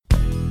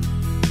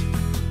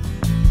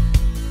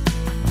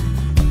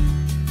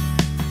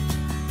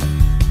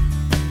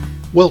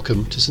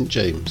Welcome to St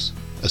James,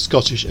 a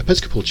Scottish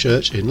Episcopal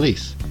church in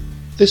Leith.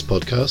 This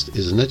podcast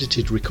is an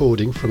edited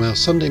recording from our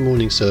Sunday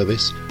morning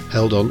service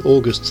held on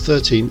August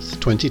 13th,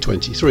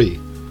 2023.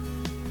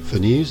 For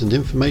news and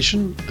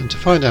information, and to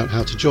find out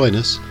how to join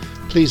us,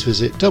 please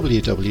visit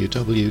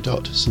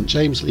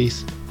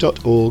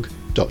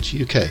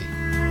www.stjamesleith.org.uk.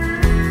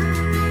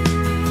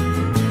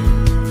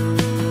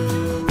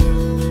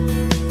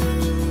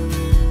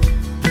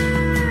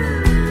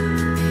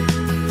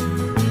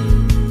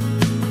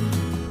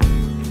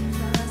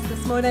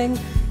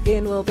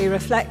 Iain will be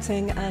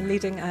reflecting and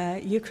leading a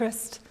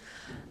Eucharist.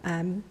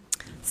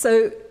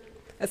 So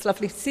it's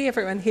lovely to see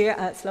everyone here.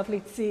 It's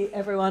lovely to see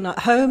everyone at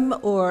home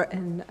or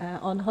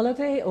on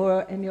holiday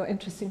or in your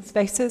interesting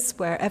spaces,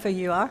 wherever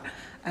you are.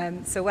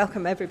 So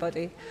welcome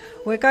everybody.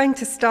 We're going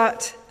to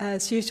start,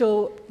 as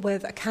usual,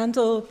 with a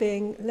candle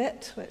being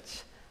lit, which,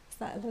 is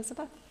that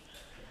Elizabeth?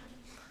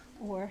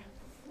 Or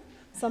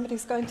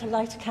somebody's going to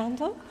light a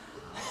candle?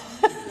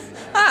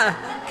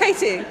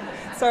 Katie.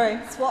 Sorry,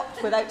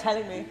 swapped without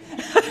telling me.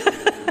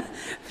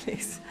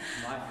 Please.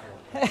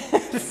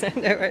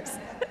 No worries.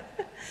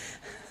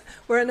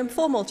 We're an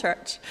informal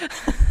church.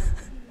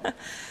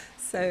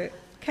 So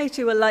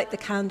Katie will light the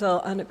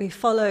candle, and it'll be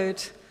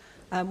followed,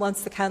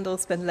 once the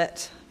candle's been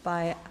lit,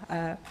 by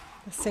a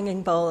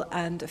singing bowl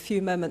and a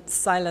few moments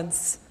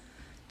silence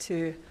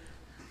to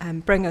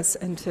bring us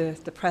into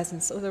the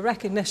presence, or the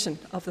recognition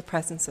of the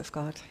presence of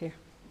God here.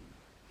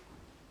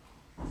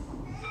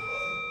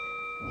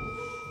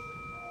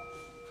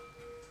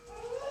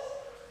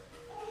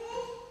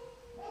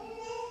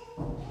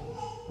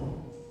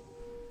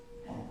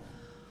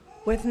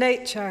 With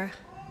nature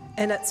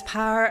in its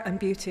power and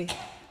beauty,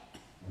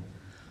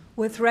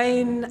 with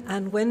rain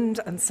and wind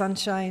and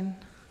sunshine,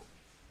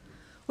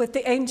 with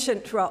the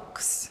ancient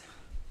rocks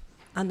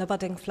and the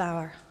budding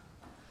flower,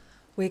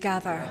 we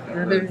gather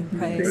in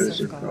praise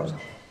of God.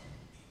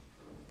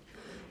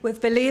 With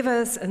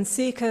believers and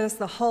seekers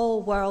the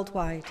whole world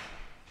wide,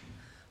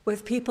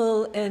 with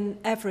people in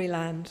every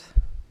land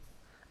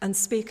and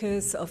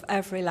speakers of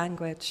every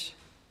language,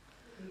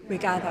 we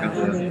gather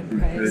in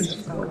praise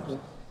of God.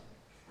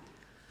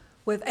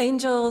 With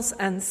angels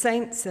and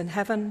saints in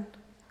heaven,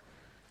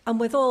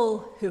 and with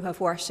all who have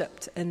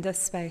worshipped in this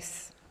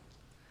space,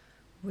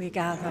 we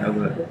gather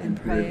in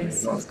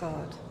praise of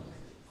God.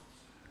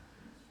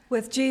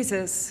 With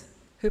Jesus,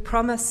 who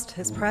promised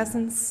his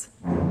presence,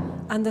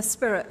 and the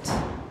Spirit,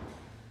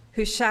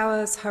 who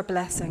showers her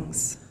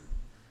blessings,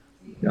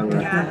 we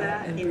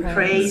gather in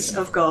praise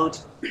of God.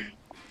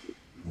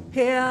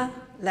 Here,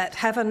 let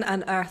heaven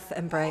and earth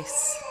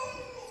embrace.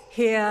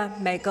 Here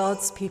may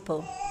God's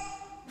people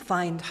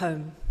find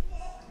home.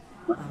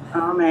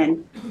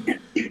 Amen.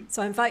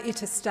 So I invite you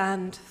to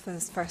stand for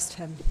this first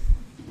hymn.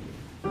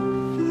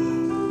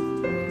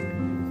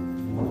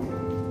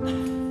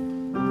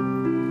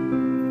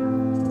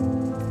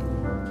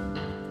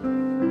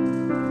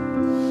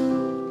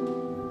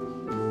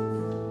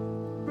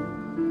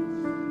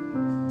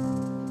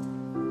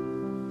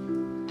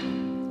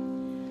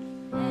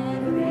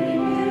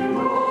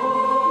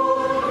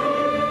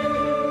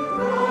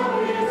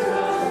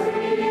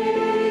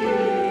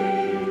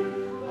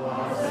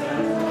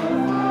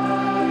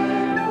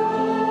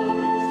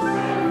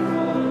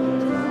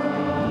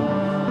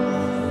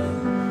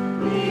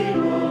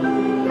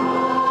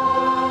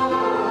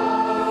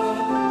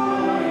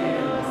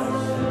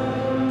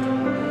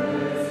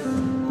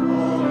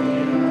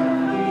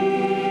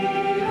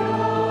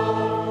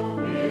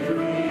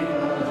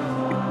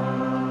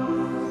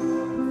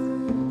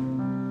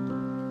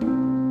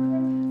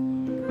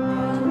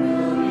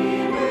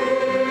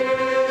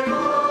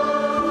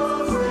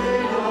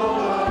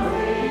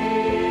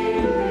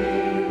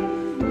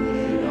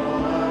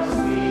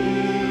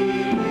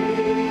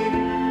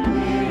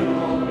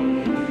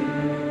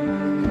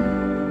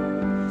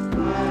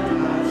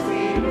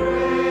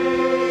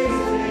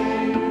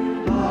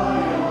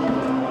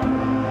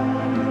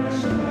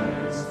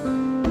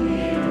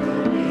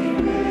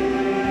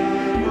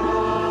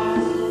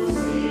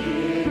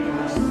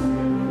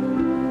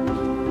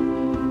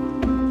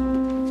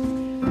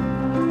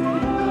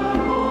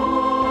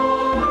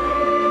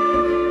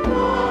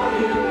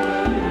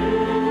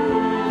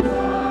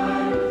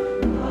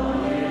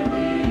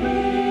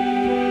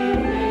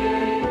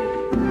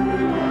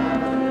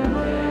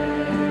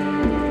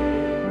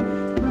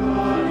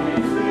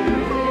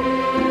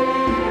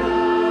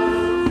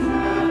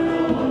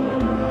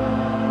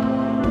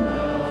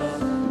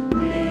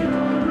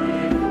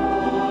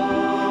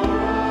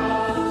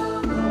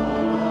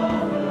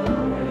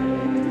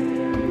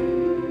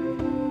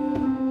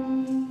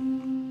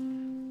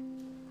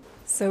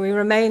 So we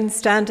remain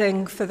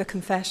standing for the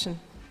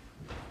confession,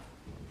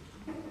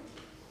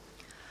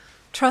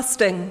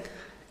 trusting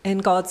in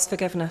God's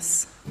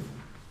forgiveness.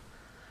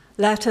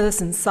 Let us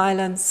in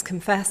silence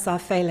confess our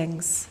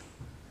failings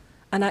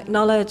and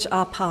acknowledge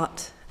our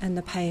part in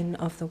the pain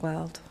of the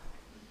world.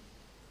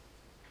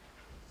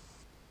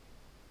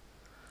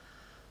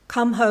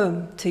 Come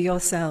home to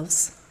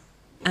yourselves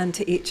and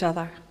to each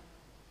other.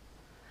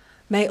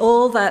 May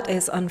all that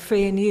is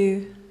unfree in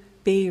you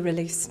be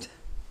released.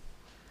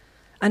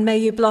 And may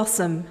you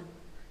blossom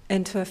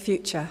into a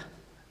future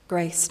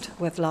graced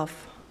with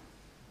love.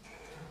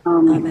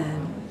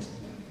 Amen.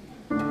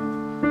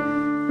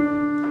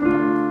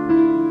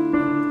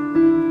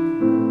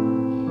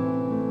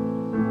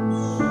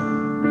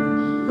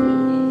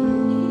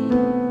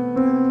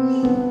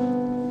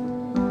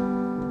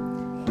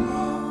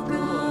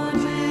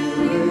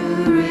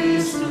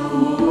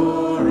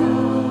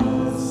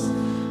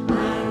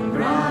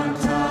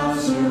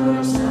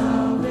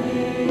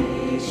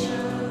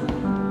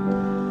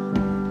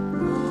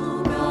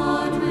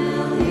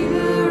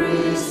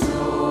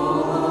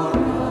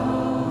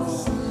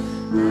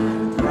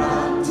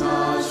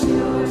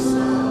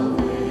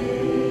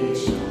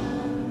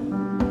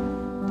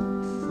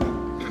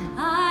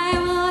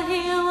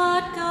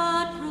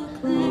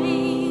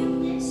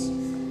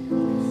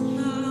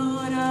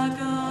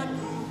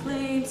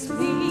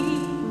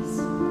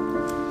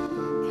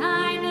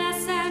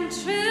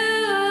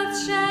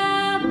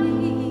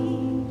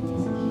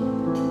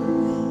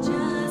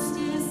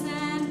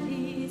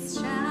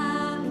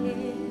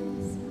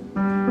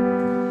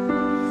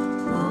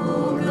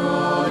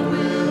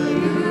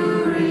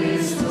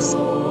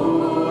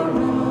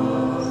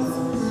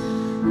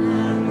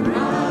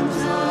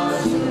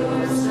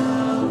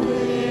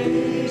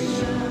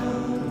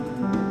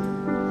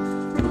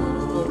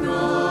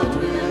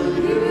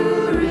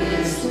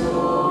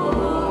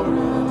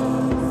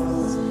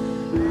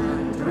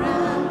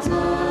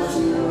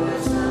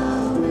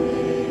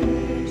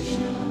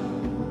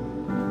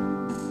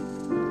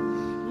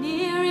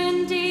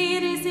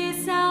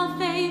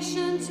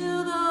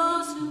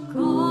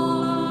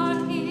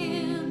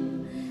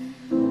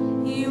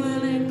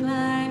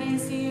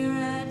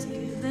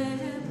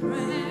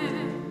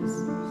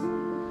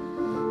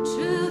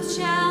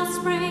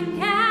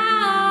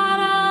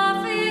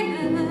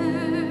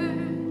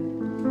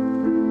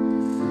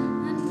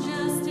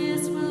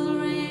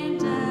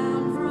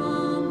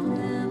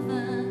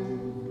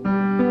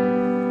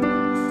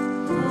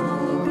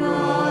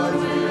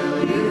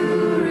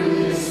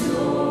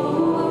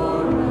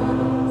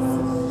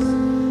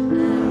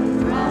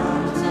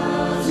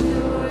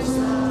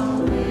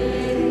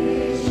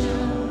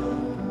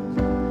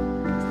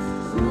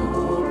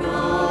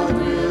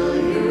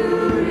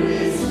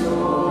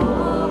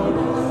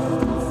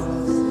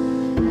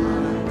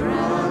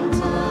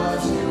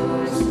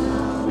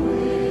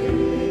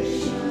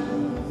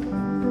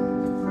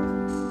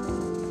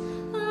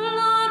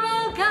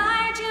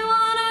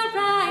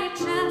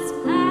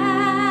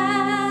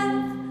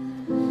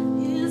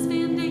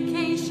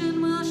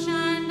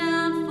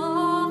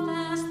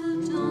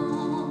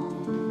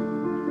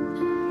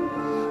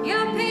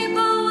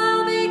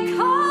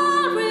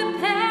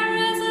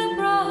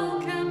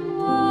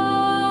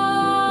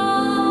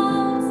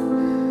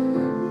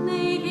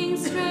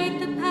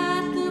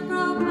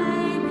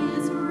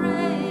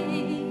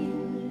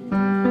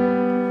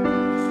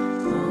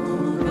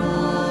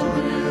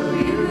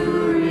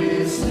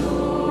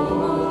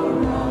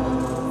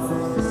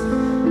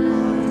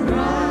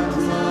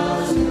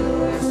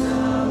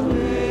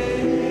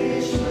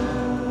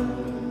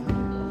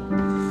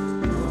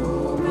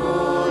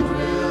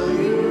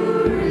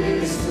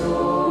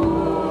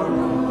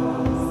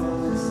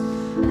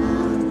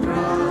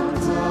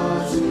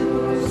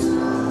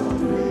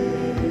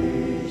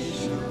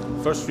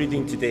 First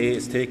reading today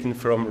is taken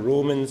from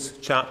Romans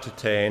chapter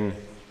 10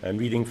 and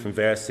reading from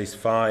verses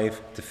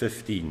 5 to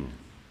 15.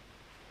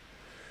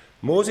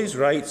 Moses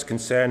writes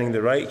concerning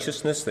the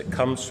righteousness that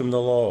comes from the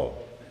law,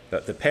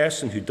 that the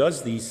person who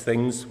does these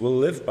things will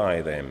live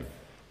by them.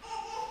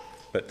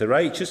 But the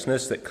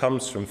righteousness that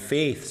comes from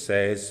faith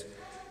says,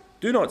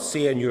 "Do not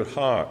say in your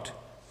heart,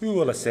 'Who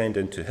will ascend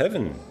into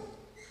heaven?'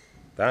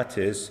 That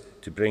is,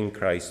 to bring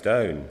Christ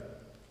down.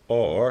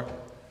 Or,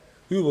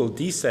 'Who will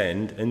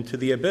descend into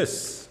the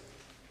abyss?'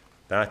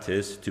 That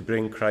is, to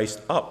bring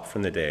Christ up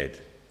from the dead.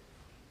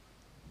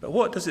 But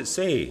what does it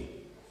say?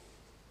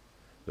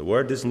 The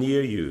word is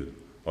near you,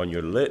 on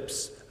your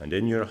lips and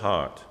in your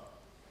heart.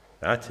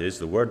 That is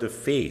the word of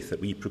faith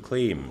that we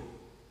proclaim.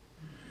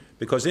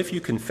 Because if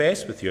you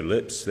confess with your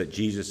lips that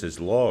Jesus is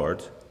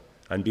Lord,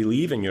 and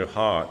believe in your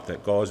heart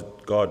that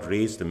God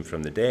raised him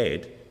from the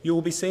dead, you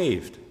will be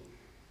saved.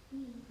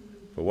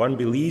 For one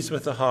believes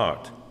with the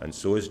heart, and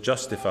so is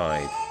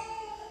justified,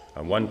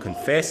 and one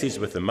confesses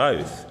with the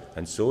mouth,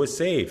 and so is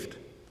saved.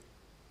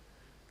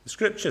 The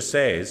scripture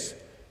says,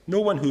 'No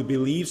one who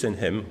believes in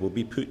him will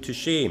be put to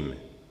shame.'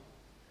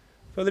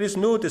 For there is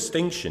no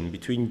distinction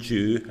between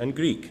Jew and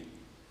Greek.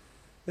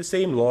 The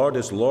same Lord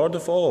is Lord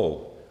of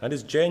all, and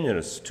is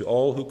generous to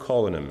all who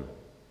call on him.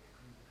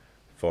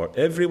 For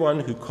everyone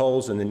who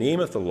calls in the name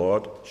of the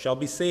Lord shall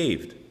be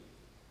saved.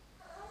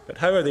 But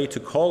how are they to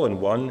call on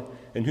one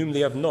in whom they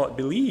have not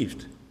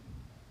believed?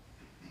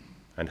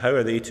 And how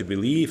are they to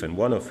believe in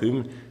one of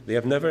whom they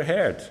have never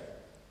heard?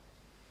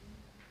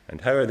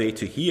 And how are they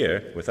to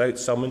hear without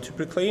someone to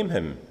proclaim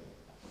him?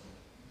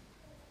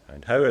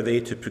 And how are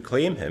they to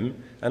proclaim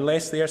him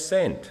unless they are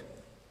sent?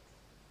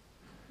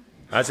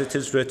 as it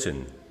is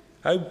written,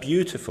 how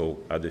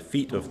beautiful are the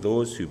feet of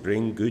those who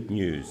bring good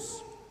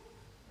news.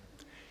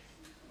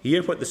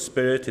 Hear what the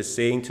Spirit is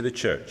saying to the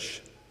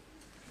church.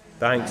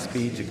 Thanks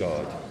be to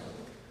God.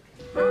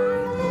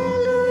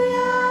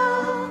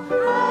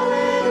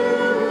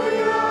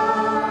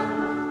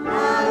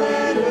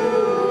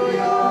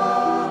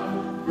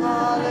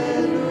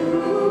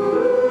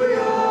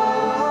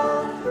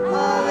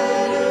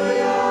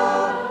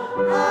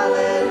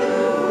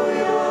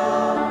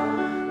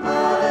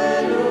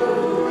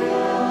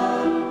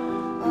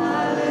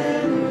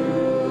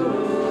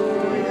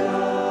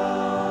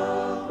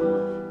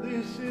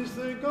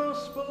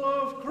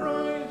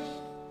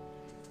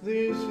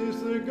 This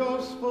is the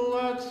gospel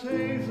that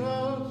saves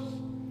us.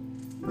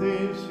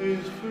 This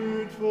is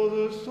food for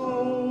the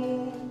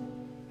soul.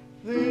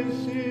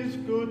 This is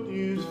good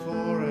news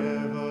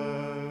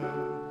forever.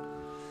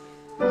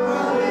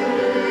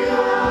 Hallelujah,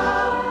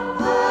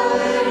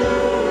 hallelujah,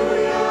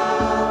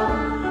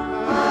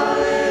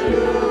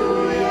 hallelujah,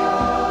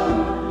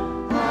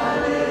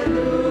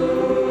 hallelujah,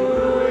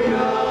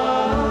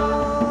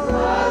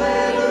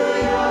 hallelujah,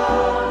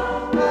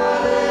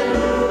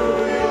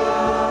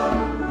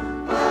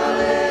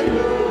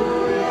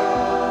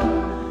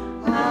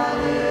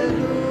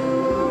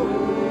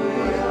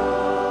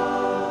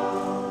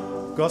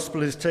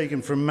 Gospel is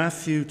taken from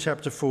Matthew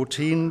chapter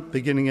 14,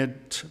 beginning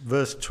at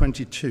verse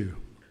 22.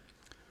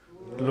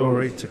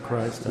 Glory to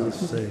Christ our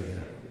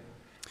Saviour.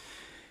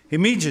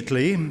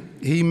 Immediately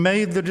he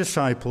made the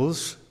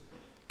disciples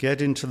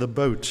get into the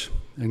boat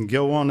and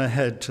go on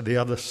ahead to the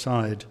other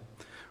side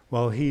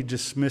while he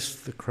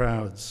dismissed the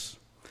crowds.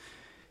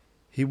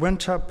 He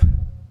went up.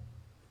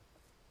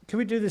 Can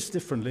we do this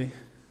differently?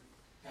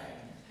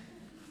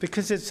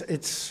 Because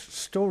it's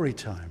story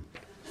time,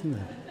 isn't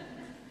it?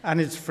 And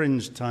it's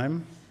fringe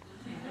time.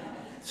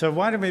 So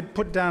why don't we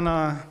put down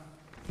our...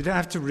 You don't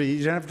have to read,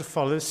 you don't have to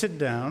follow. Sit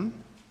down.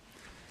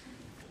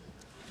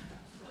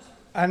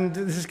 And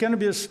there's going to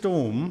be a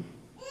storm.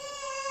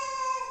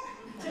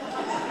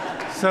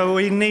 So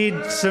we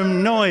need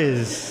some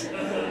noise.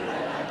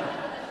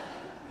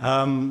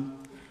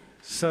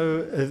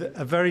 So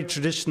a very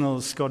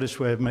traditional Scottish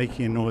way of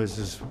making a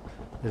noise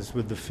is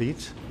with the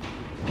feet.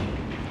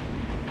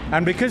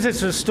 And because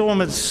it's a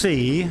storm at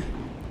sea...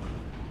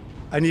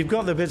 And you've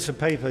got the bits of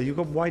paper, you've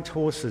got white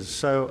horses,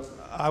 so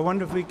I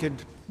wonder if we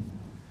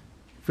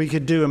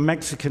could do a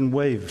Mexican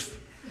wave.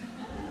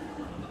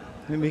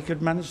 Think we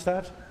could manage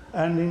that?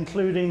 And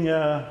including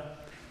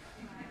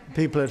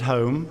people at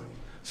home.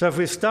 So if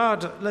we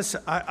start,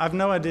 I've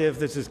no idea if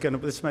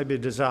this may be a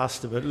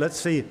disaster, but let's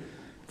see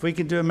if we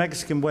can do a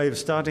Mexican wave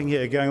starting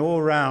here, going all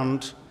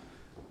around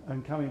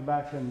and coming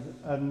back, and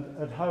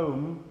at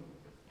home,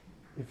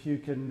 if you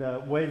can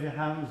wave your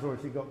hands or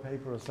if you've got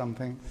paper or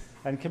something.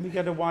 And can we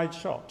get a wide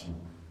shot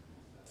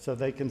so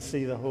they can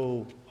see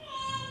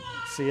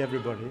see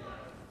everybody?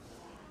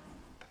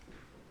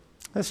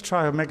 Let's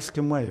try a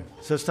Mexican wave.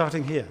 So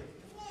starting here.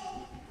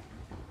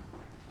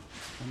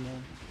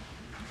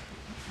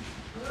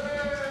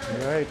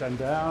 Great, and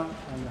down,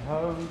 and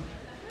home.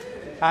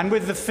 And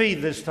with the feet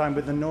this time,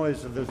 with the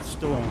noise of the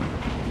storm.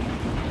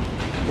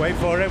 Wait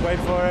for it, wait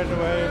for it, wait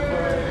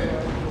for it.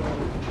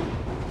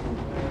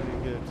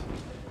 Very good.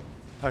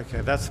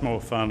 Okay, that's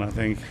more fun, I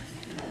think.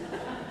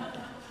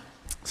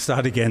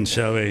 Start again,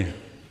 shall we?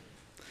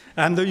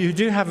 And you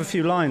do have a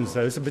few lines,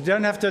 though, but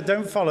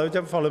don't follow.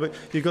 But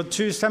you've got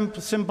two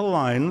simple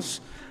lines,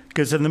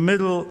 because in the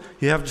middle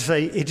you have to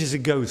say, "It is a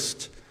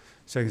ghost."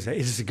 So you can say,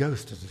 "It is a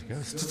ghost. It is a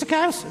ghost. It's a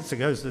ghost. It's a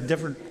ghost." The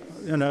different,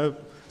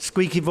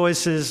 squeaky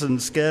voices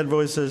and scared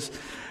voices,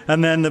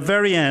 and then the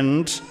very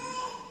end,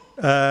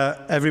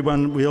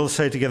 we all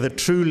say together,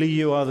 "Truly,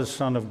 you are the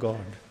Son of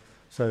God."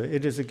 So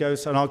it is a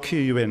ghost, and I'll cue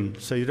you in,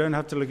 so you don't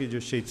have to look at your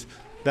sheets.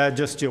 They're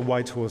just your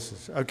white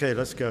horses. Okay,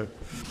 let's go.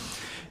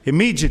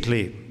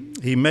 Immediately,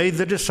 he made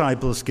the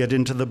disciples get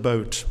into the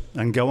boat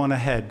and go on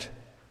ahead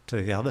to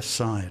the other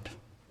side,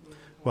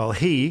 while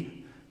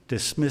he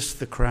dismissed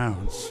the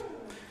crowds.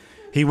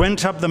 He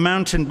went up the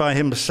mountain by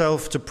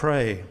himself to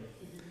pray.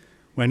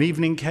 When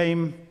evening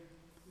came,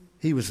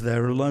 he was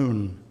there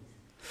alone.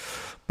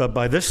 But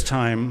by this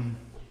time,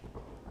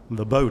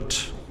 the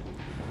boat,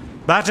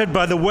 battered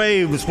by the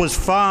waves, was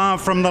far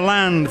from the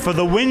land, for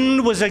the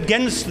wind was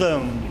against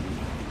them.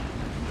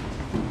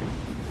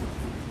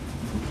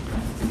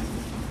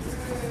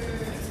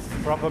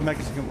 Proper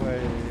Mexican way.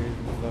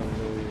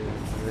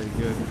 Very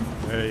good,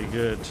 very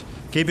good.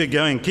 Keep it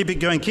going, keep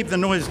the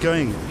noise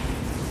going.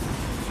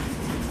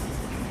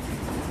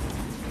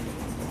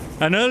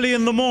 And early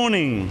in the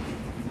morning,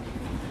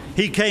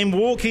 he came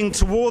walking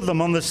toward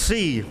them on the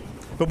sea.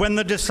 But when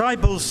the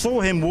disciples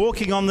saw him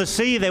walking on the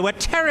sea, they were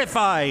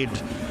terrified,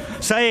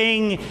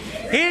 saying,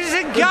 "It's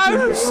a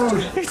ghost!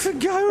 It's a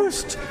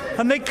ghost!"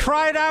 And they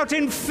cried out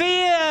in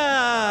fear.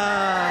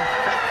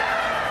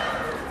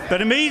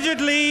 But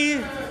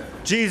immediately,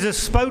 Jesus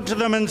spoke to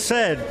them and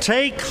said,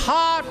 "Take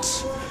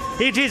heart,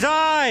 it is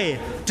I,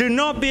 do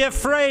not be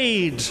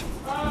afraid."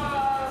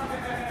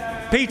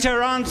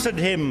 Peter answered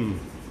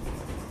him,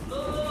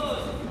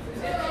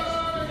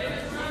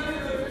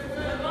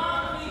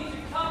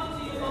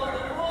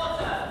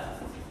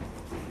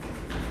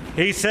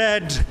 He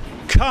said,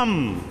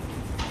 "Come."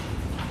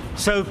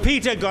 So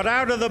Peter got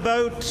out of the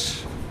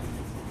boat,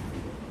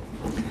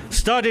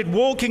 started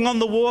walking on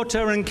the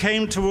water, and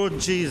came toward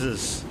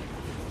Jesus.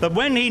 But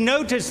when he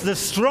noticed the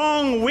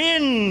strong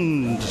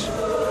wind,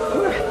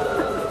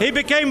 he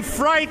became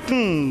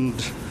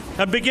frightened,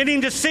 and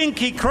beginning to sink,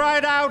 he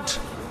cried out,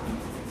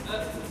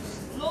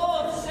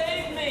 "Lord,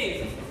 save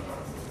me!"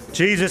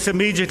 Jesus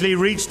immediately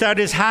reached out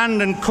his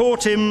hand and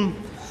caught him,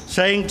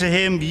 saying to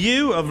him,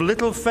 "You of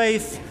little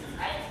faith,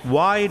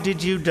 why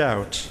did you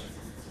doubt?"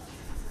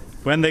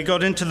 When they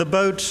got into the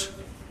boat,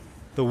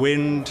 the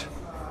wind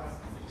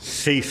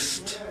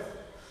ceased,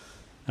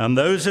 and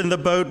those in the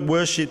boat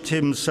worshipped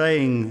him,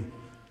 saying,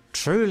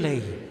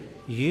 "Truly,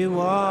 you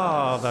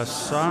are the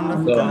Son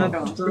of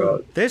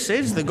God." This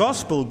is the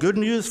gospel, good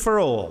news for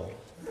all.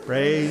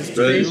 Praise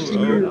to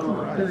you, O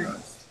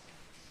Christ.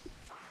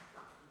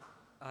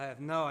 I have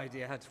no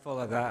idea how to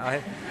follow that.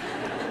 I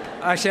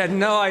actually had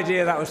no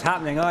idea that was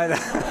happening either.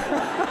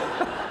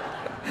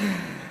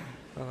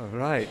 All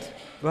right.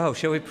 Well,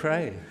 shall we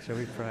pray? Shall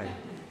we pray?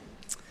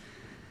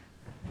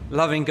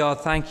 Loving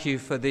God, thank you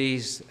for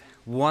these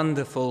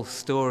wonderful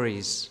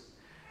stories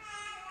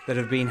that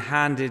have been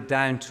handed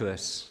down to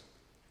us.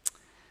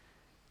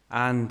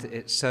 And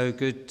it's so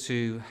good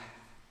to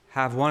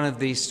have one of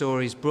these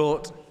stories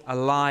brought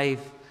alive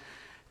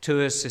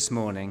to us this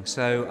morning.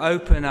 So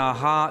open our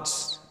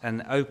hearts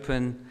and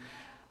open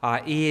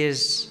our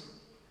ears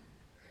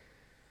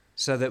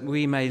so that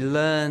we may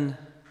learn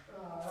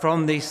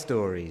from these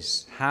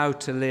stories how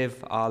to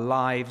live our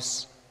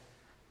lives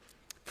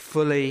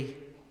fully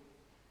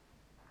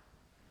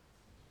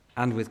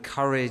and with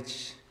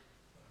courage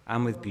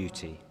and with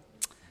beauty.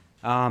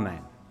 Amen.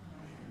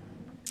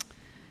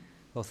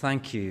 Well,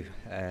 thank you,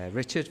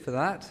 Richard, for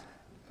that.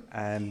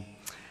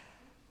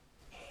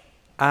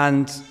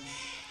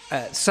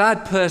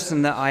 Sad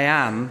person that I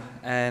am,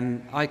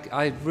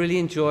 I really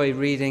enjoy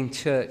reading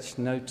church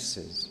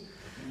notices.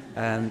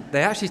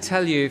 They actually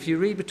tell you, if you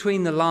read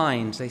between the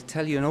lines, they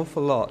tell you an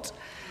awful lot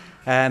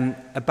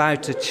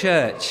about a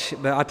church.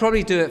 But I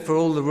probably do it for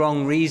all the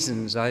wrong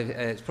reasons.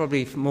 It's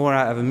probably more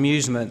out of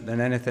amusement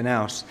than anything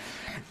else.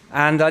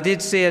 And I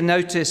did see a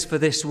notice for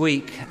this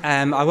week.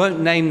 I won't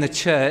name the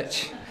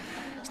church.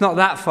 It's not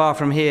that far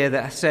from here,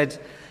 that said,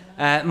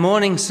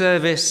 morning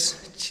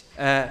service,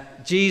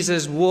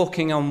 Jesus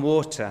walking on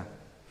water.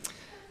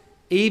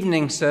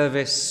 Evening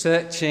service,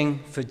 searching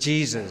for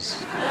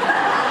Jesus.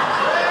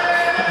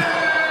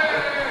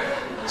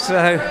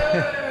 So,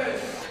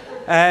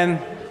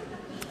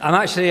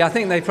 I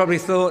think they probably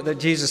thought that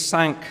Jesus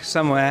sank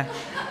somewhere.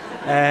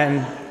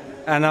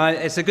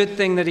 It's a good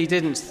thing that he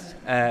didn't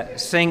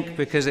sink,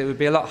 because it would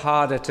be a lot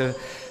harder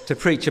to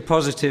preach a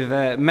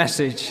positive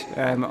message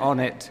on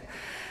it.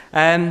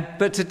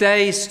 But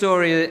today's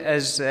story,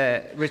 as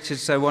Richard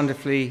so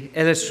wonderfully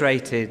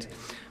illustrated,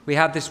 we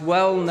have this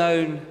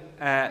well-known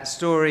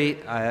story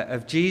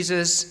of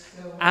Jesus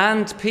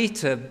and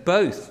Peter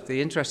both.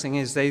 The interesting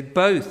is they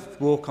both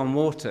walk on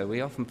water.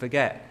 We often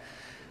forget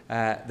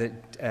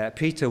that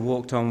Peter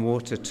walked on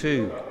water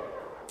too.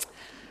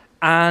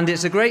 And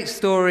it's a great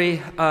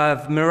story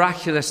of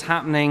miraculous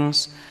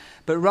happenings.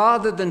 But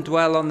rather than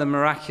dwell on the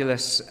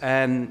miraculous,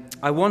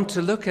 I want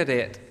to look at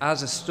it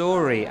as a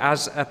story,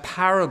 as a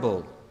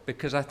parable,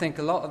 because I think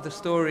a lot of the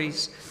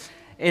stories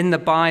in the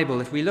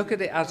Bible, if we look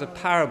at it as a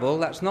parable,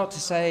 that's not to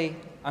say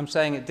I'm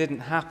saying it didn't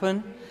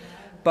happen,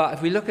 but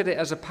if we look at it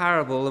as a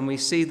parable and we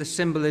see the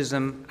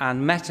symbolism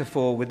and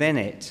metaphor within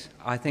it,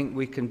 I think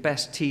we can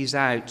best tease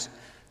out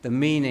the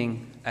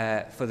meaning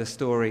for the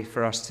story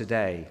for us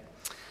today.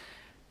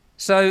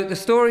 So the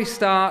story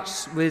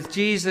starts with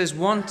Jesus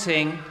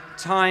wanting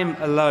time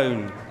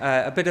alone,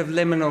 a bit of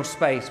liminal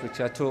space, which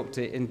I talked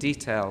in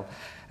detail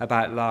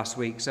about last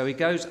week. So he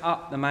goes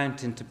up the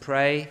mountain to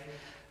pray,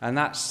 and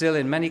that's still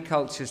in many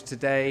cultures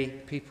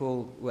today.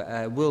 People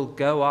will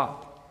go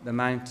up the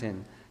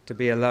mountain to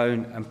be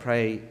alone and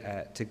pray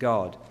to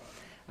God.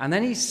 And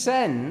then he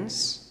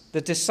sends the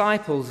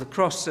disciples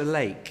across the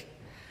lake.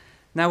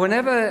 Now,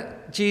 whenever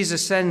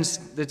Jesus sends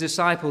the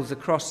disciples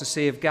across the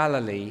Sea of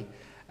Galilee,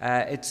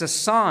 it's a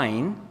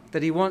sign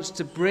that he wants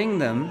to bring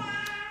them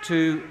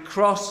to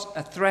cross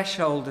a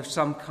threshold of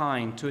some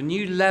kind, to a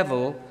new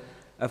level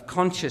of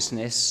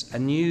consciousness, a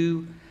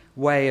new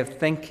way of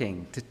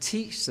thinking, to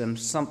teach them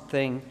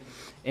something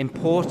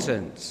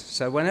important.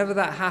 So whenever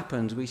that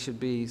happens, we should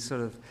be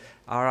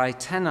our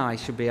antennae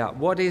should be up.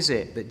 What is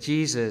it that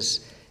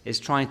Jesus is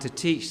trying to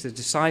teach the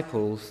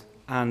disciples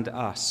and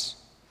us?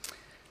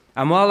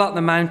 And while up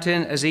the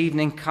mountain, as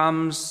evening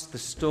comes, the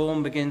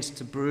storm begins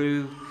to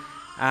brew,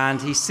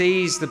 and he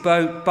sees the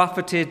boat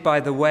buffeted by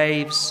the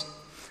waves.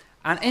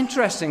 And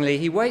interestingly,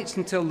 he waits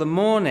until the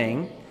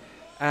morning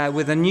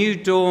with a new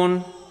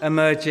dawn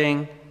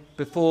emerging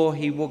before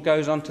he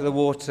goes onto the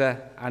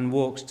water and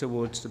walks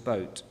towards the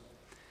boat.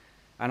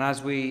 And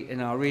as we,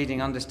 in our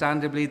reading,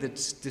 understandably, the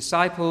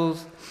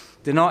disciples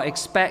do not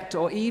expect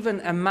or even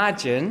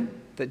imagine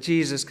that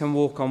Jesus can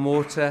walk on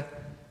water,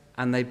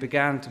 and they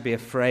began to be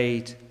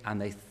afraid,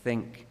 and they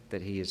think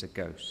that he is a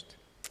ghost.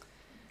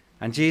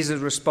 And Jesus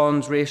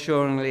responds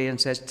reassuringly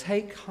and says,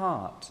 "Take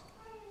heart,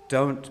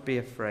 don't be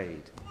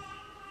afraid."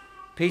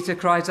 Peter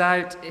cries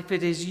out, "If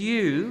it is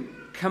you,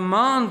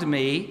 command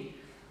me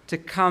to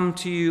come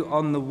to you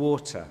on the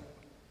water."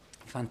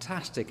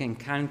 Fantastic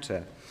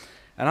encounter.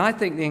 And I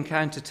think the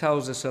encounter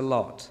tells us a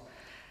lot.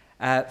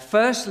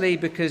 Firstly,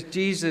 because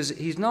Jesus,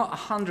 he's not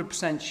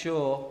 100%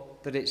 sure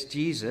that it's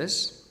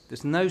Jesus.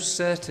 There's no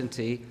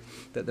certainty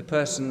that the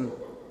person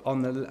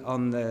on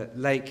the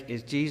lake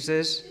is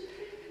Jesus.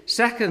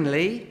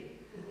 Secondly,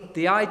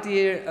 the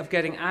idea of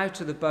getting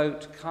out of the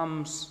boat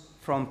comes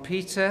from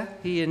Peter.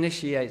 He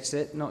initiates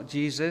it, not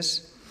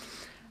Jesus.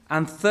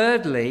 And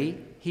thirdly,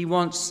 he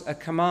wants a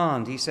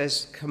command. He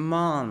says,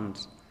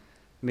 "Command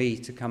me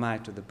to come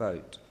out of the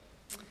boat."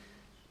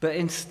 But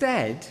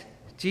instead,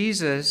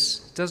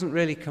 Jesus doesn't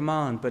really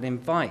command, but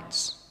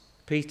invites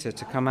Peter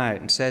to come out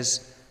and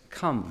says,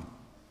 "Come,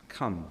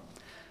 come."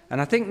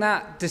 And I think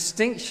that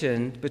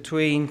distinction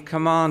between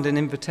command and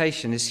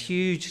invitation is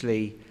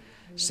hugely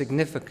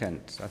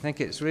significant. I think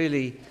it's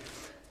really,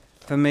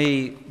 for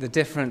me, the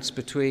difference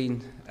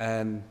between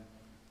a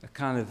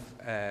kind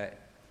of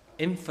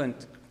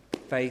infant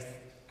faith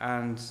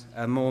and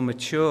a more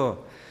mature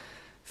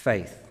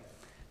faith.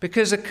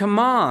 Because a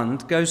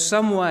command goes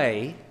some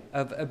way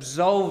of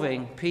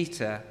absolving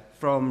Peter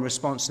from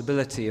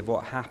responsibility of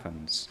what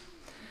happens.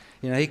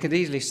 He could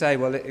easily say,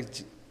 "Well,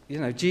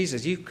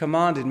 Jesus, you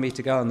commanded me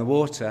to go on the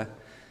water.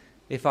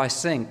 If I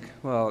sink,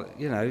 well,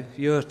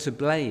 you're to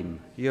blame.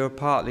 You're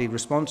partly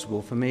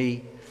responsible for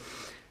me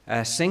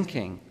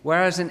sinking."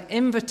 Whereas an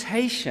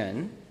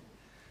invitation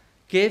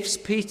gives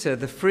Peter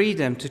the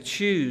freedom to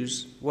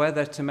choose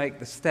whether to make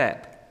the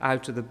step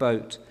out of the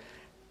boat,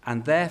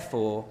 and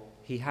therefore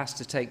he has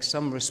to take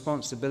some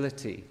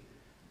responsibility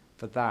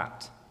for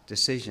that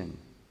decision.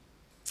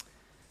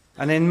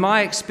 And in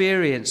my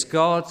experience,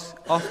 God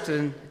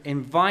often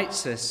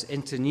invites us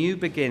into new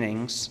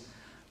beginnings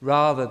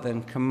rather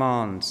than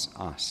commands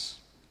us,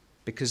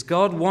 because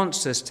God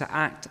wants us to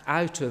act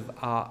out of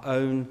our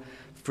own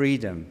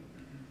freedom.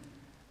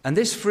 And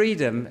this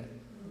freedom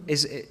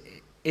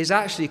is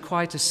actually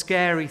quite a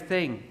scary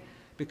thing,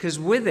 because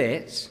with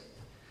it,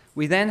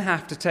 we then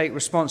have to take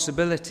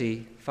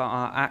responsibility for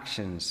our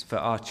actions, for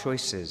our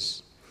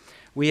choices.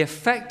 We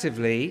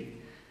effectively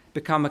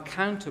become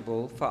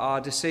accountable for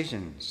our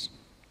decisions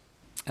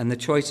and the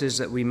choices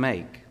that we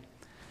make.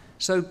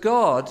 So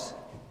God,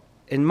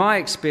 in my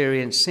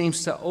experience,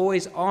 seems to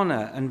always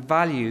honor and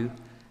value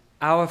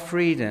our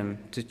freedom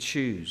to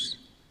choose,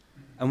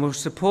 and will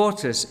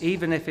support us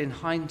even if in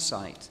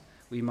hindsight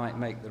we might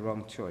make the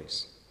wrong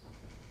choice.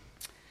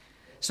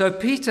 So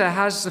Peter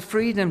has the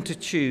freedom to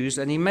choose,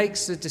 and he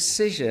makes the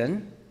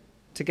decision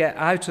to get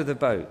out of the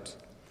boat.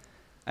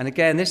 And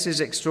again, this is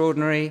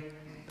extraordinary,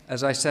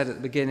 as I said at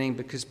the beginning,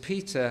 because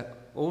Peter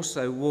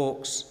also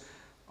walks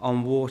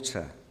on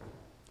water.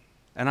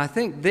 And I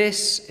think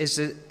this is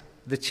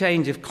the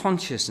change of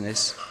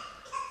consciousness,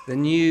 the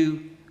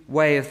new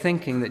way of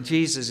thinking that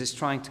Jesus is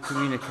trying to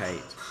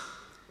communicate.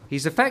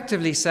 He's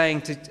effectively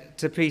saying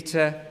to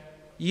Peter,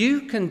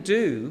 "You can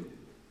do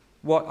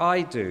what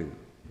I do.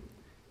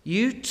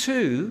 You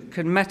too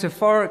can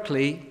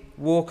metaphorically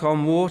walk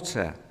on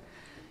water.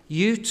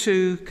 You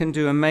too can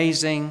do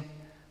amazing,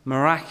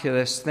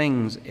 miraculous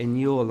things in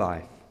your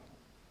life."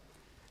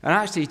 And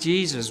actually,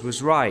 Jesus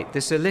was right.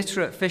 This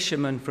illiterate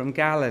fisherman from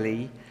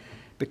Galilee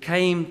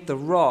became the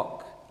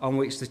rock on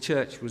which the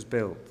church was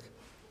built.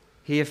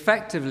 He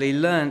effectively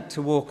learnt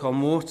to walk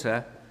on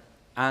water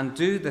and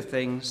do the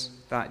things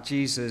that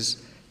Jesus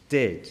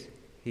did.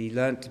 He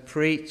learnt to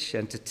preach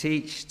and to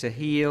teach, to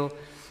heal,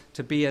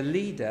 to be a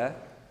leader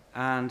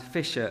and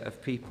fisher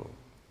of people.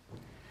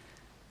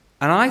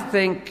 And I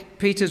think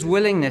Peter's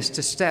willingness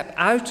to step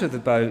out of the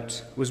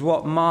boat was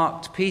what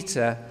marked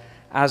Peter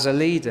as a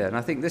leader. And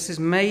I think this is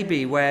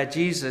maybe where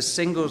Jesus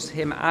singles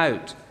him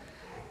out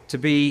to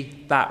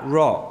be that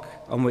rock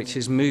on which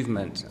his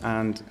movement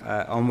and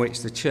on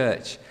which the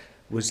church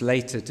was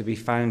later to be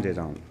founded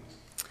on.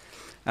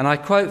 And I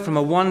quote from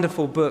a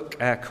wonderful book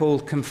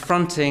called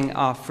Confronting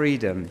Our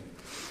Freedom,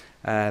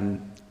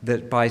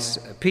 that by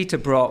Peter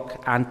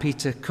Brock and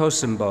Peter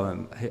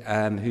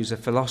Kosenbohm, who's a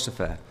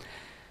philosopher,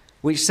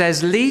 which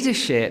says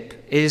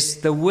leadership is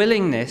the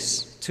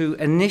willingness to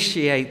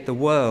initiate the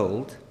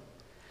world,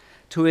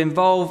 to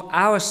involve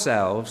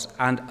ourselves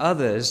and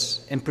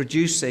others in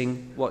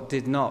producing what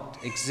did not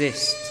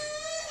exist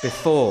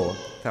before.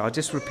 So I'll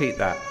just repeat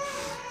that.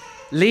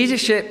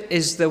 Leadership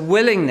is the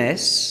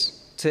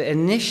willingness to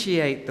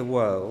initiate the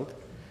world,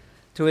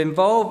 to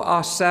involve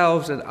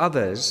ourselves and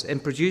others in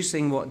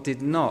producing what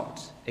did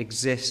not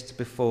exist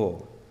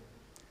before.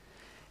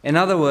 In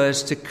other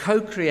words, to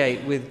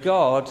co-create with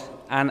God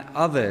and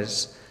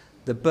others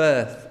the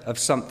birth of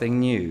something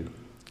new.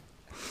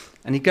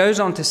 And he goes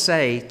on to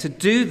say, to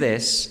do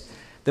this,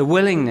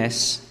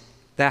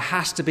 there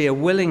has to be a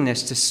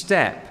willingness to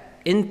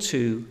step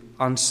into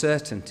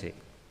uncertainty.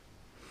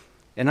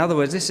 In other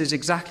words, this is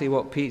exactly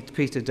what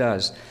Peter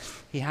does.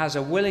 He has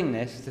a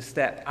willingness to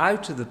step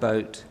out of the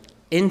boat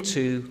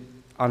into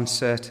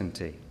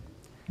uncertainty.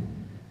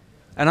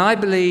 And I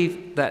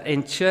believe that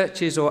in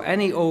churches or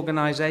any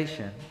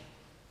organisation,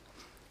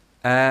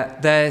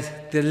 the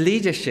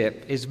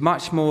leadership is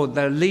much more,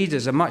 the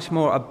leaders are much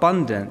more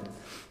abundant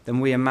than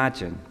we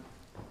imagine.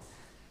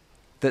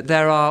 That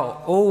there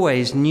are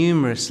always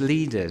numerous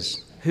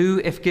leaders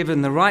who, if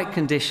given the right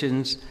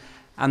conditions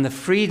and the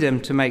freedom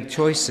to make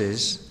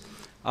choices,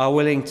 are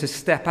willing to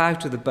step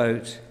out of the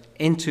boat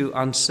into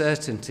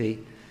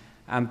uncertainty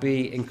and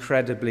be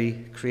incredibly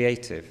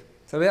creative.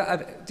 So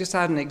I just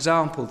had an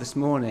example this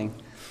morning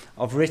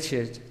of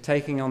Richard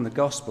taking on the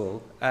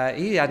gospel.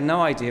 He had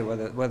no idea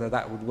whether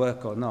that would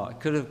work or not. It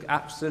could have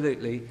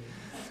absolutely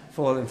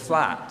fallen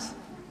flat.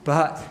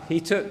 But he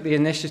took the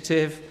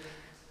initiative,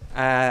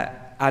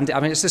 and I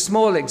mean, it's a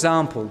small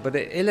example, but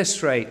it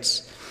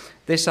illustrates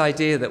this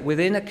idea that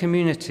within a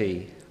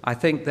community, I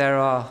think there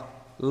are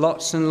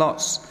lots and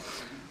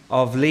lots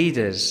of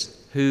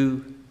leaders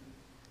who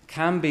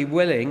can be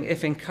willing,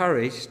 if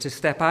encouraged, to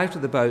step out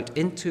of the boat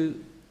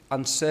into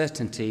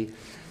uncertainty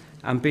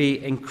and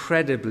be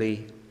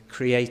incredibly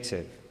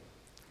creative.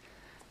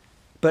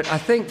 But I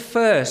think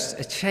first,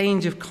 a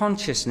change of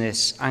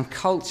consciousness and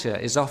culture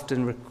is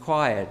often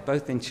required,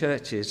 both in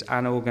churches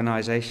and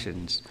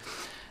organisations.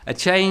 A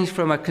change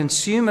from a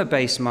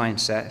consumer-based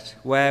mindset,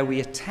 where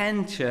we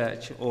attend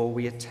church or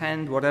we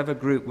attend whatever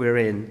group we're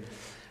in,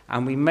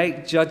 and we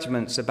make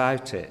judgments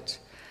about it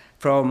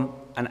from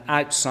an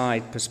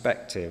outside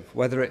perspective,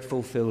 whether it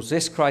fulfills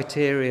this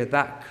criteria,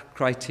 that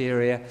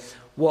criteria,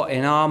 what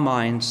in our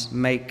minds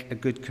make a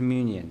good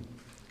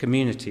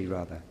community.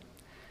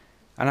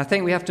 And I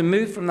think we have to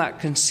move from that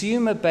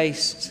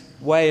consumer-based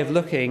way of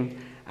looking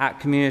at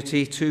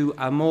community to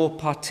a more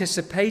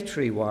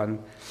participatory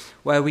one,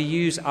 where we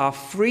use our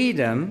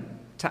freedom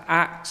to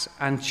act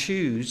and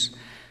choose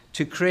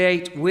to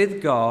create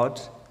with God,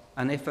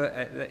 and if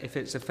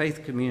it's a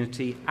faith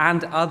community,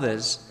 and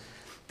others,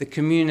 the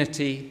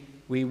community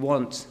we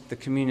want the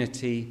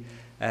community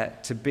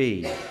to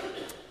be.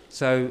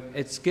 So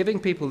it's giving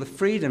people the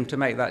freedom to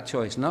make that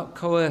choice, not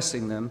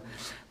coercing them,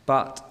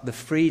 but the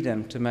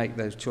freedom to make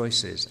those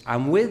choices.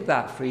 And with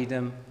that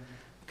freedom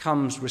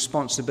comes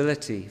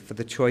responsibility for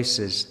the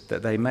choices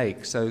that they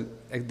make. So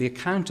the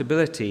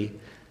accountability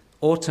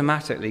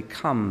automatically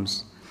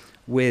comes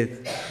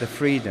with the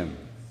freedom.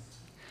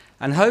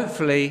 And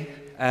hopefully,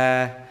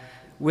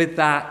 with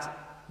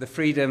that, the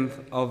freedom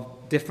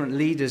of different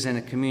leaders in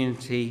a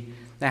community,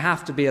 they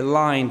have to be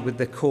aligned with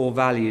the core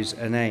values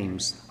and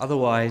aims.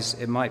 Otherwise,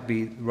 it might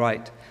be the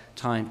right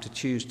time to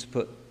choose to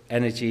put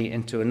energy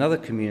into another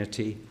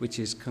community which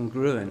is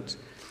congruent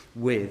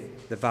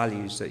with the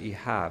values that you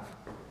have.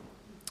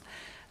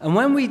 And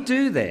when we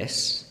do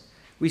this,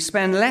 we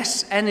spend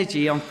less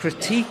energy on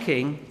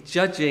critiquing,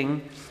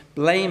 judging,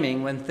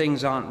 blaming when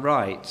things aren't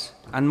right,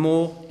 and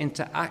more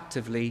into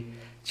actively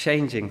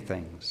changing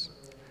things.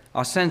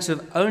 Our sense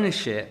of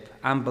ownership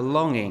and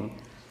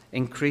belonging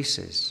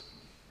increases.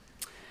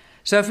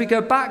 So if we go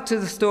back to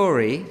the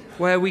story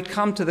where we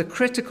come to the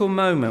critical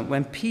moment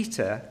when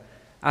Peter,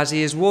 as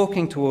he is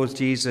walking towards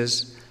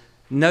Jesus,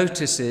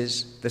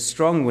 notices the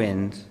strong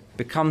wind,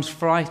 becomes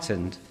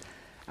frightened,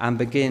 and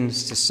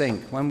begins to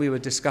sink. When we were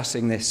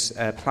discussing this,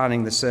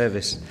 planning the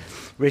service,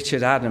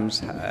 Richard Adams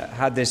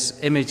had this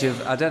image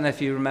of, I don't know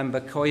if you remember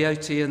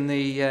Coyote and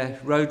the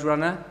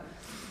Roadrunner,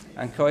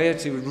 and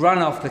Coyote would run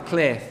off the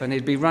cliff, and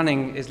he'd be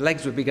running, his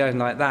legs would be going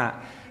like that,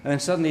 and then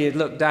suddenly he'd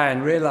look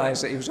down,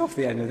 realise that he was off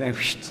the end, and then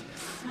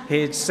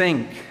he'd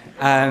sink.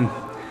 And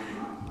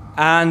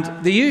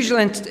the usual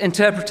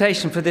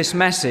interpretation for this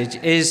message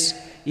is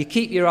you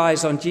keep your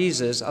eyes on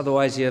Jesus,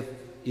 otherwise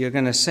you're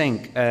going to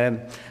sink.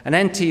 And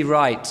N.T.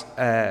 Wright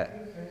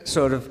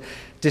sort of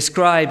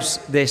describes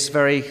this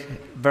very,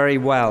 very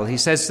well. He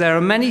says, there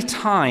are many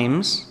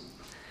times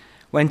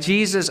when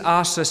Jesus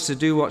asks us to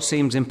do what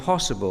seems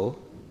impossible.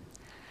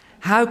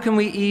 How can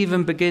we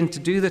even begin to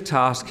do the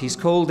task he's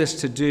called us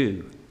to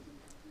do?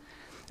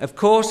 Of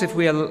course, if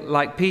we are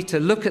like Peter,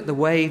 look at the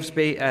waves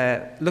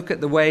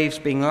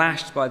being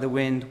lashed by the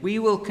wind, we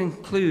will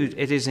conclude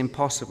it is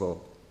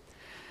impossible.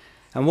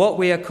 And what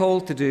we are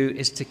called to do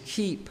is to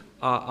keep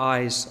our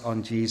eyes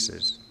on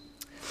Jesus.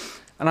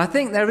 And I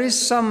think there is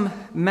some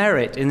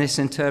merit in this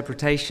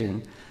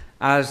interpretation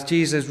as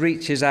Jesus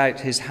reaches out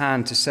his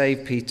hand to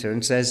save Peter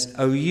and says,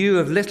 "O you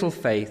of little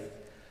faith,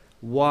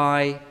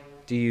 why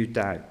do you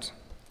doubt?"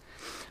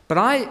 But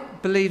I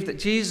believe that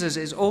Jesus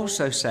is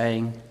also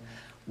saying,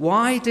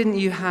 why didn't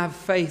you have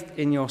faith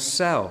in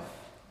yourself?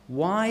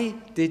 Why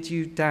did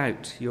you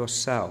doubt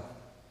yourself?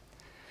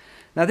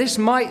 Now, this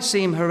might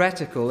seem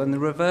heretical and the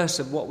reverse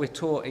of what we're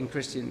taught in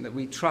Christian, that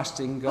we trust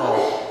in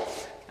God.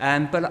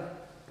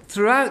 But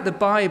throughout the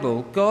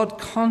Bible, God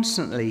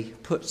constantly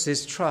puts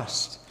his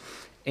trust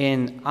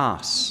in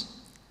us.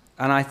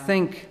 And I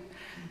think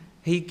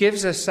he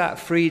gives us that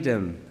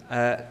freedom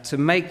to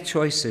make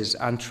choices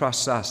and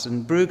trust us.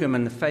 And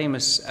Brueggemann, the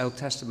famous Old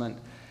Testament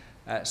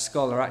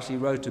scholar, actually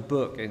wrote a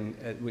book in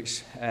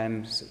which,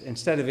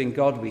 instead of "in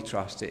God we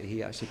trust,"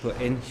 he actually put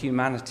 "in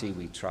humanity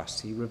we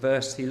trust." He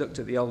looked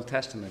at the Old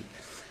Testament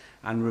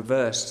and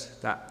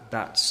reversed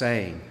that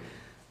saying.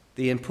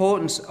 The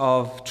importance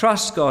of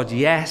trust God,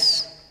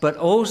 yes, but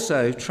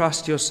also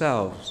trust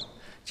yourselves.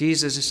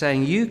 Jesus is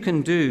saying, you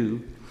can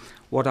do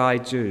what I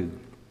do.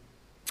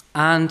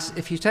 And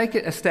if you take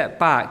it a step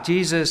back,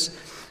 Jesus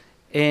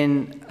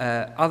in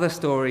other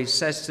stories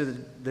says to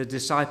the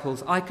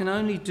disciples, I can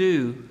only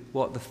do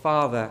what the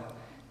Father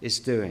is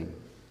doing.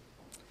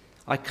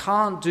 I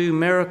can't do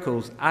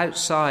miracles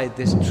outside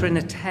this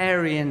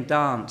Trinitarian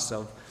dance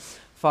of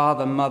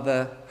Father,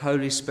 Mother,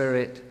 Holy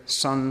Spirit,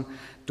 Son,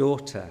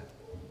 Daughter.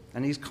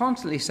 And he's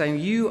constantly saying,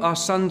 you are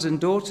sons and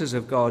daughters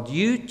of God.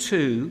 You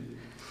too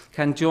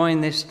can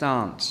join this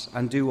dance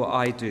and do what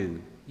I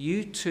do.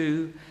 You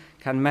too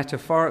can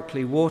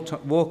metaphorically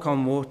walk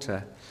on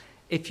water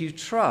if you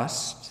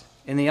trust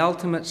in the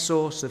ultimate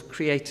source of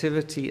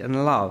creativity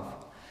and love.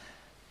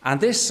 And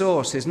this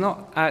source is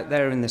not out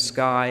there in the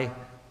sky,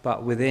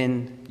 but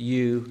within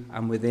you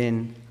and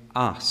within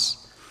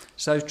us.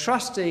 So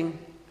trusting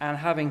and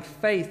having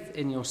faith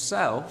in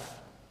yourself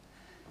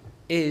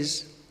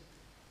is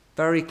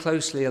very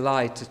closely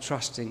allied to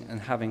trusting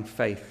and having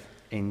faith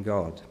in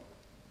God.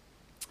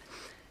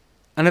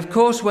 And of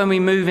course, when we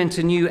move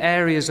into new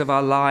areas of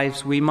our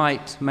lives, we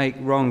might make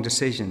wrong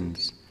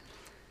decisions.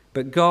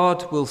 But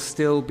God will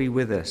still be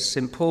with us.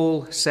 St.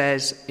 Paul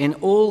says, in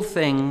all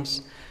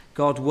things,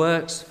 God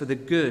works for the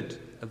good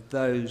of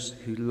those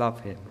who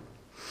love him.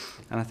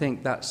 And I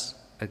think that's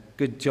a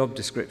good job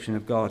description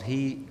of God.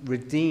 He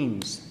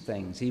redeems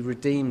things. He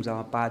redeems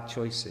our bad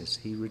choices.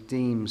 He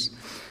redeems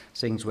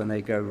things when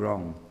they go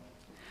wrong.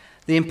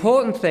 The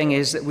important thing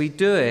is that we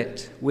do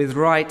it with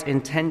right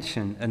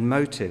intention and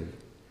motive.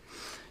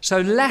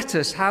 So let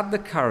us have the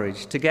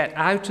courage to get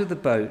out of the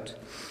boat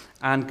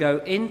and go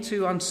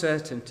into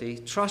uncertainty,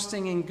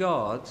 trusting in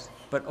God,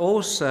 but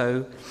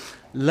also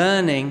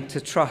learning to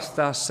trust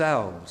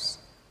ourselves.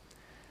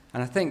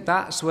 And I think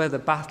that's where the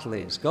battle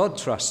is. God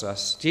trusts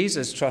us.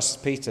 Jesus trusts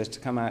Peter to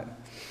come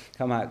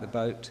out the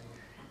boat.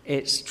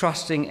 It's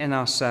trusting in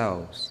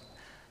ourselves.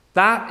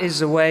 That is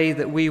the way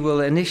that we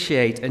will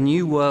initiate a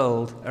new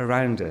world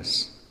around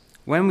us.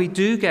 When we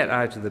do get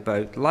out of the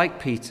boat,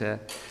 like Peter,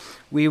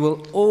 we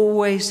will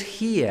always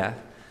hear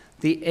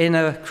the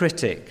inner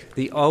critic,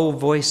 the old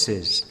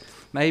voices,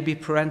 maybe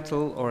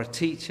parental or a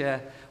teacher,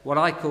 what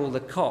I call the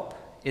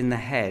cop in the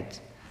head,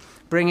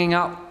 bringing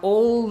up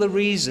all the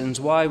reasons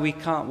why we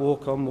can't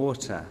walk on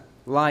water.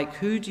 Like,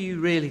 who do you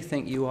really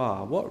think you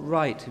are? What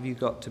right have you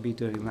got to be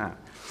doing that?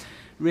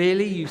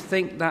 Really, you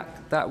think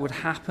that would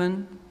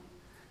happen?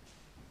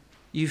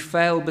 You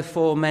failed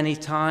before many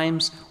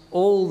times.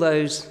 All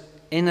those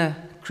inner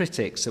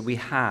critics that we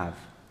have.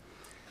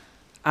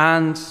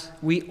 And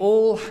we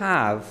all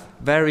have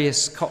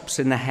various cops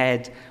in the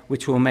head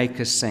which will make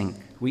us sink.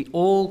 We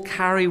all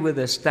carry with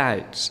us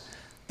doubts.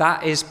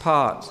 That is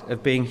part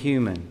of being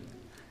human.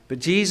 But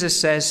Jesus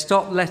says,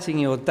 stop letting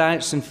your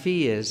doubts and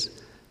fears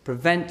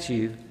prevent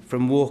you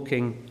from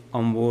walking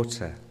on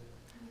water.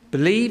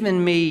 Believe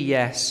in me,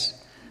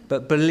 yes,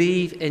 but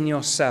believe in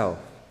yourself.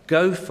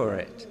 Go for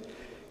it.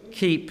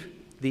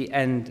 Keep the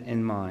end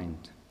in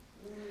mind.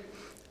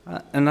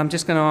 And I'm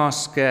just going to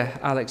ask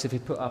Alex if he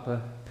put up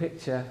a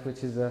picture,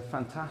 which is a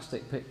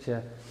fantastic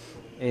picture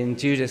in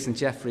Judith and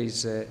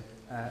Geoffrey's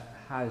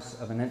house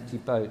of an empty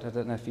boat. I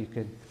don't know if you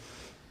can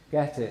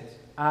get it.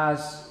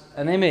 As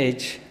an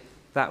image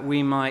that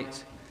we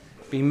might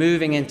be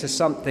moving into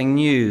something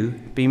new,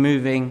 be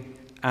moving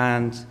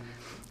and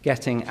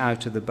getting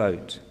out of the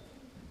boat.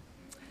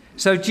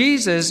 So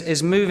Jesus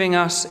is moving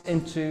us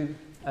into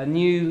a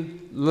new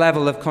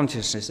level of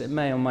consciousness. It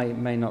may or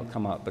may not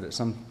come up, but at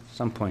some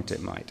point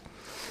it might.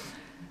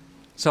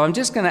 So I'm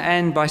just going to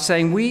end by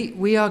saying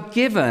we are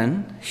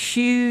given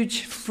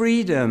huge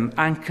freedom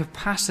and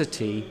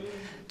capacity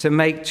to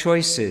make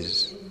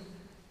choices,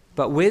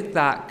 but with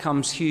that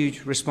comes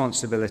huge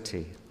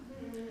responsibility.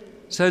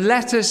 So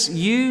let us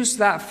use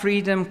that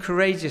freedom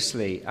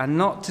courageously and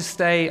not to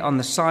stay on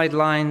the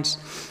sidelines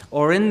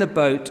or in the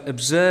boat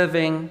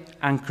observing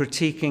and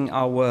critiquing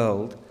our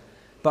world,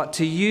 but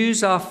to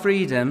use our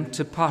freedom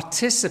to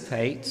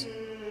participate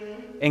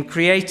in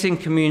creating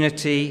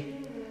community,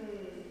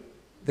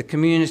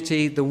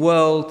 the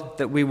world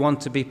that we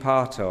want to be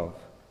part of.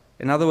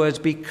 In other words,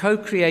 be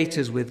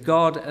co-creators with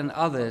God and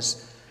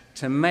others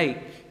to make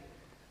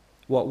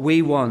what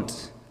we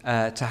want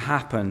to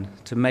happen,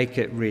 to make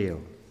it real.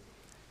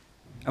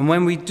 And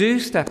when we do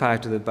step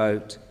out of the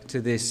boat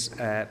to this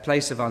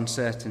place of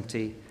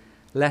uncertainty,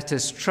 let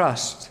us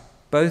trust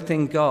both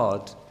in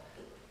God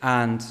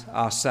and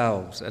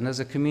ourselves. And as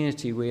a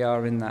community, we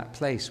are in that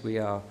place. We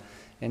are,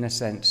 in a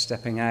sense,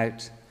 stepping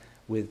out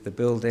with the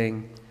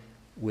building,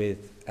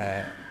 with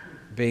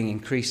being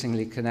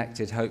increasingly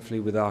connected, hopefully,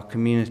 with our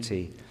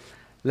community.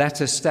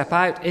 Let us step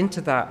out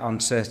into that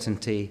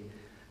uncertainty,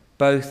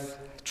 both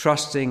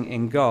trusting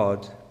in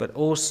God, but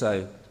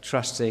also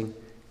trusting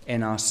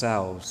in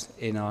ourselves,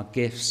 in our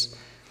gifts,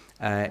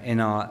 in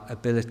our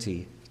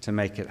ability to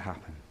make it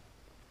happen.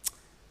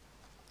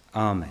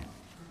 Amen.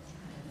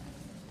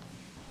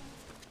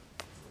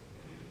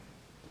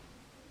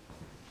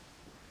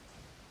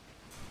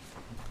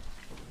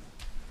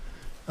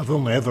 I've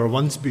only ever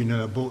once been in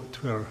a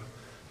boat where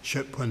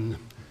ship when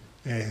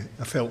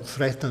I felt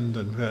threatened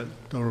and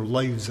there were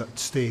lives at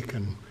stake,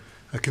 and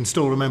I can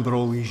still remember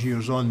all these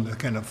years on the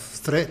kind of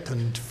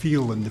threatened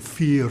feel and the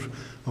fear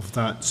of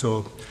that.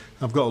 So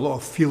I've got a lot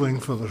of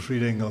feeling for this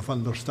reading, of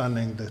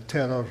understanding the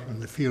terror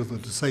and the fear the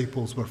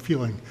disciples were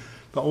feeling,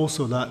 but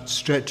also that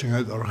stretching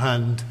out their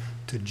hand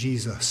to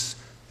Jesus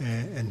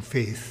in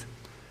faith.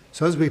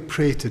 So as we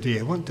pray today,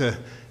 I want to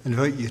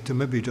invite you to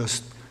maybe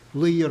just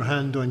lay your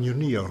hand on your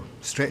knee, or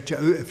stretch it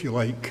out if you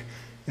like,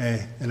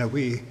 in a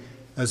way,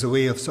 as a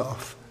way of sort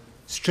of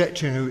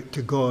stretching out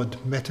to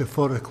God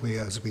metaphorically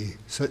as we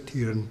sit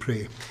here and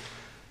pray.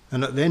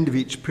 And at the end of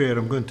each prayer,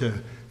 I'm going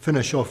to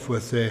finish off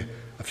with a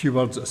few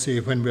words that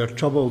say, when we are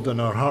troubled and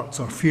our hearts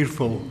are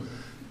fearful,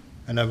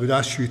 and I would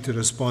ask you to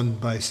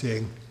respond by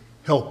saying,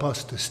 help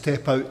us to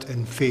step out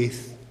in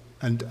faith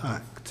and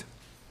act.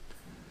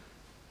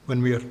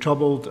 When we are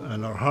troubled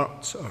and our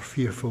hearts are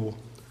fearful,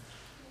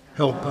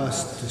 help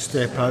us to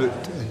step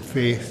out in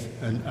faith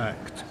and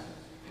act.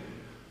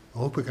 I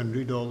hope I can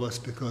read all this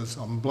because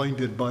I'm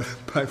blinded by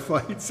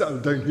fights.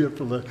 I'm down here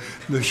for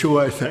the show,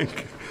 I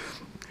think.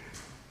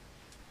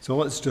 So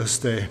let's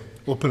just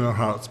open our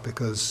hearts,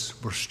 because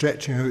we're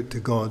stretching out to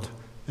God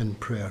in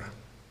prayer.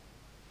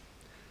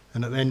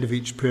 And at the end of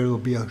each prayer, there'll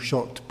be a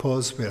short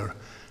pause where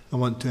I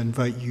want to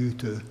invite you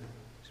to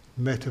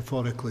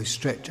metaphorically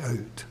stretch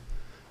out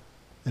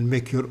and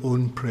make your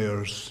own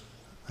prayers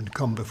and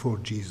come before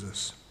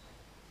Jesus.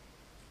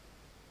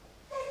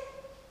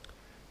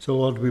 So,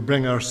 Lord, we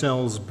bring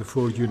ourselves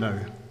before you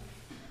now.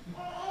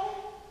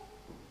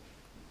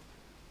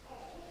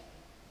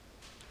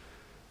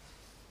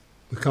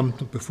 We come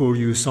before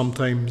you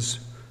sometimes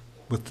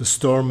with the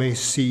stormy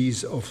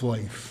seas of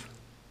life,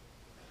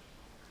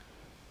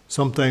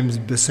 sometimes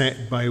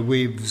beset by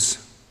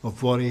waves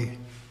of worry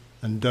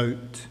and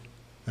doubt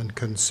and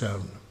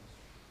concern.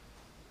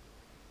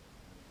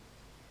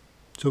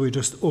 So we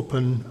just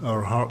open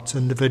our hearts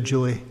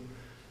individually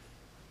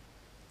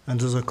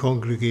and as a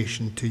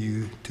congregation to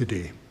you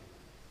today.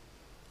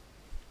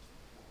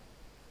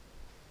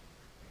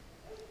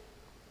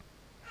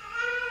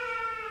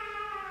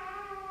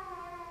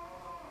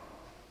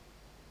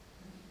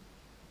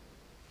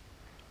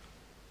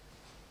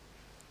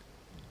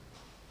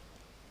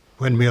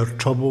 When we are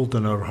troubled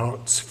and our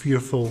hearts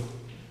fearful,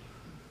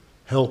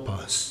 help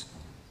us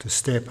to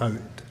step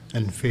out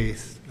in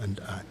faith and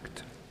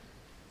act.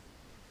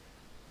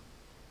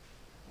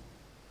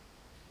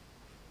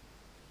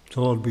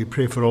 So, Lord, we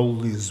pray for all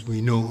these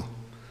we know,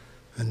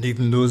 and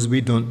even those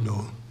we don't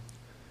know,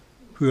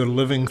 who are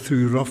living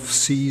through rough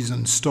seas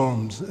and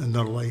storms in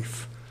their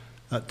life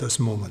at this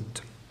moment.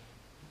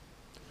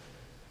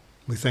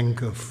 We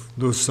think of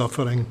those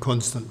suffering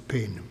constant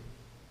pain,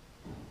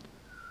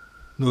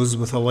 those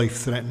with a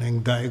life-threatening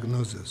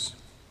diagnosis,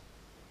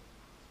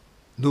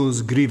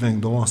 those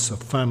grieving the loss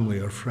of family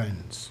or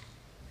friends,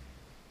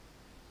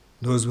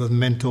 those with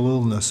mental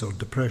illness or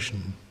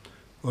depression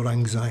or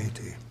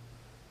anxiety,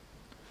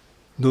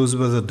 those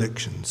with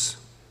addictions.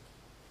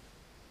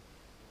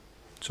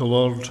 So,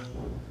 Lord,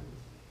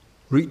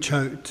 reach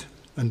out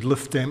and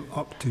lift them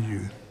up to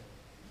you.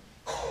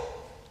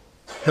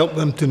 Help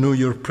them to know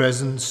your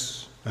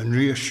presence and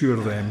reassure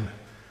them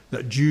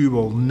that you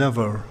will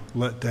never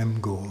let them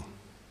go.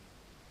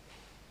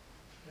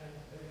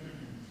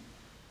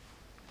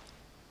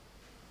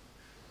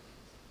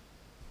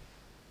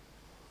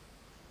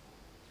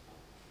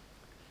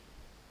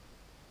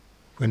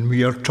 When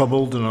we are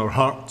troubled and our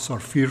hearts are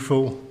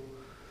fearful,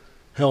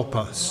 help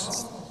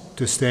us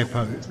to step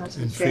out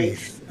in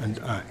faith and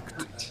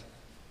act.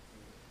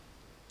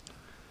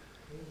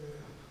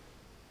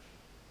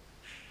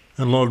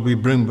 And Lord, we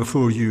bring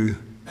before you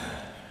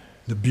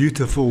the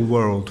beautiful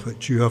world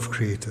which you have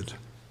created.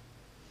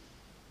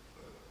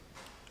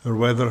 Our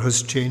weather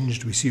has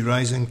changed. We see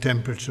rising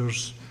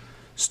temperatures,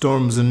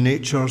 storms in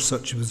nature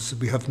such as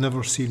we have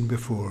never seen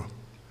before,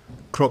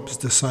 crops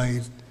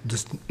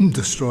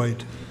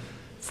destroyed,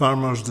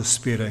 farmers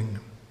despairing.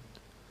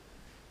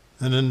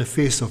 And in the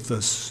face of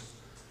this,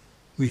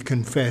 we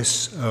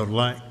confess our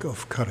lack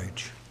of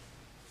courage.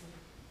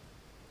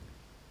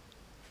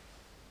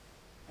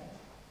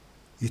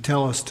 You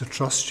tell us to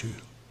trust you,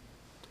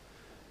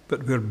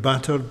 but we're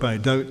battered by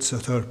doubts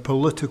that our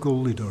political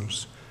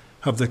leaders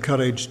have the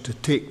courage to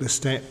take the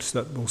steps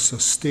that will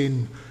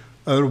sustain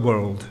our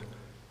world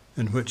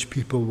in which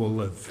people will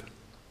live.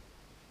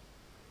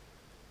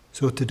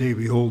 So today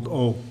we hold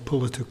all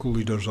political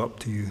leaders up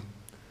to you,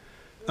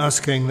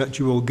 asking that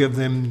you will give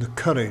them the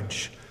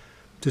courage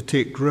to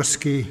take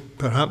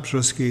perhaps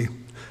risky,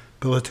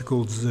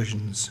 political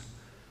decisions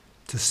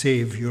to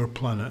save your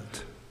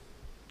planet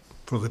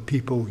for the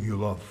people you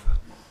love.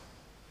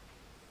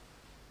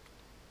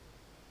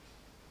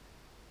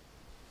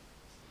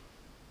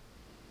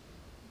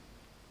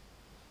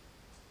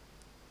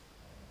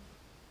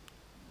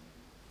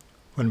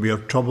 When we are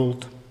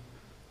troubled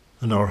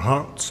and our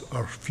hearts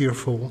are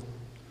fearful,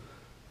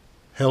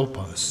 help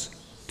us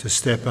to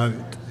step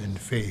out in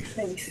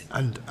faith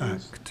and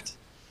act.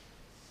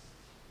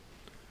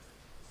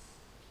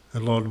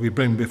 And Lord, we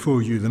bring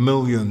before you the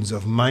millions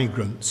of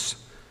migrants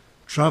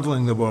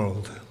travelling the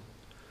world,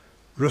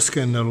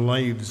 risking their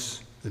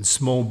lives in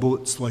small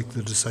boats like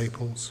the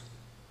disciples,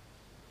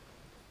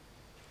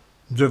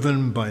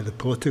 driven by the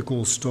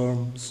political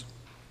storms,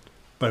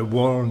 by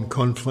war and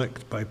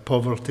conflict, by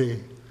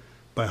poverty,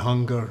 by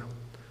hunger,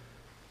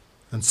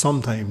 and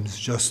sometimes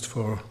just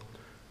for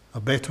a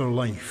better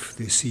life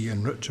they see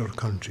in richer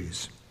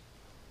countries.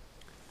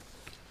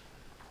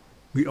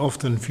 We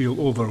often feel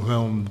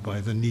overwhelmed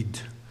by the need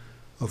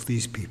of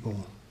these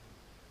people.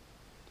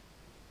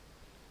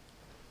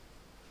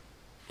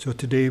 So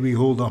today we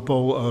hold up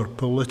all our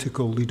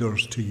political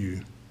leaders to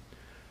you,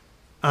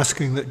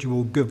 asking that you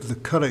will give the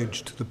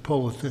courage to the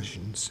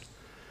politicians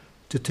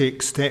to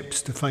take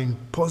steps to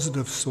find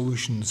positive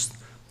solutions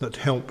that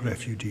help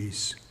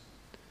refugees,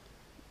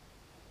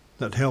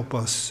 that help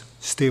us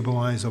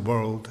stabilise a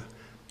world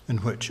in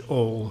which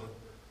all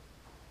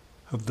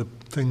have the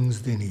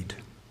things they need.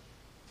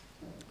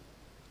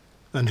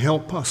 And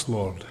help us,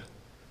 Lord,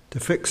 to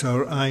fix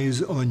our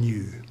eyes on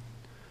you,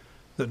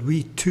 that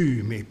we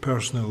too may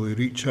personally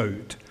reach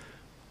out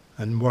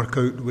and work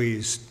out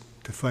ways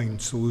to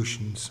find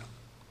solutions.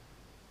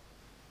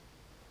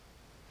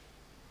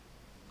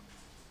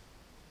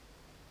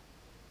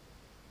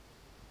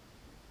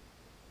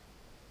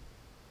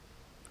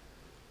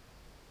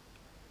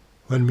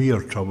 When we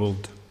are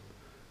troubled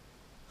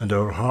and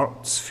our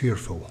hearts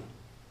fearful,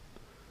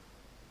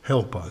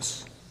 help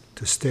us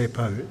to step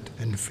out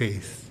in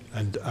faith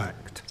and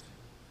act.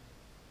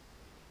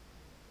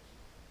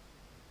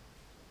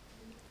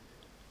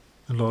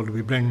 And Lord,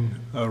 we bring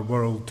our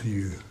world to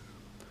you,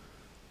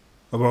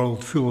 a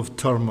world full of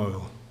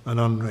turmoil and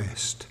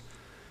unrest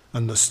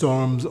and the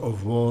storms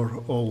of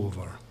war all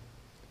over.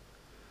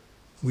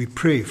 We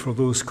pray for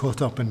those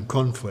caught up in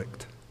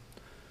conflict,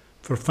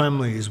 for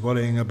families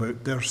worrying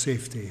about their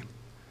safety,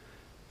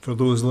 for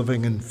those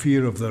living in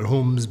fear of their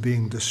homes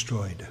being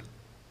destroyed.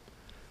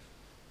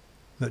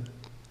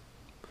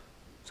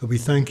 So we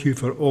thank you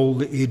for all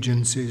the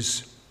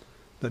agencies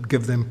that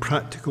give them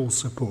practical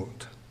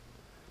support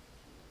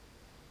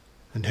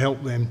and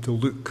help them to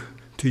look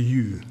to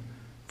you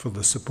for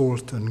the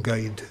support and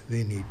guide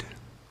they need.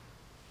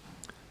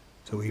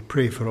 So we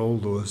pray for all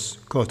those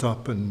caught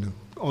up in the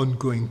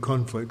ongoing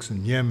conflicts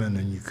in Yemen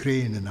and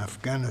Ukraine and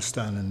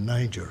Afghanistan and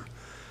Niger.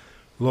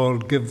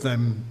 Lord, give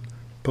them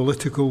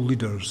political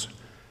leaders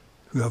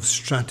who have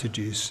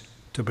strategies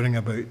to bring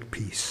about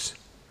peace.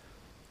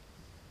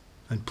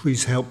 And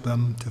please help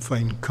them to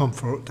find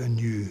comfort in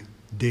you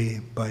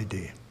day by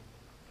day.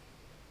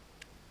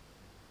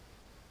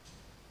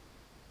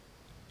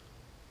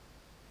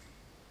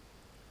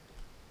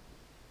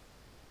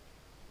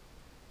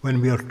 When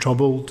we are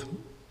troubled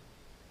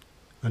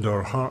and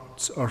our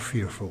hearts are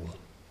fearful,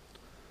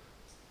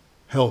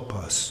 help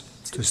us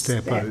to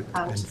step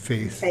out in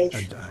faith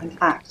and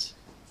act.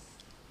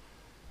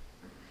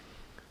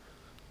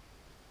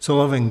 So,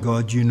 loving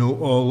God, you know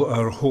all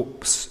our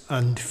hopes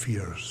and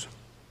fears.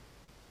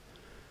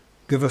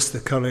 Give us the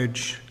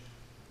courage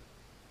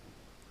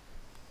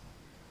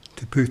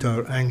to put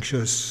our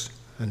anxious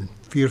and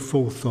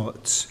fearful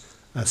thoughts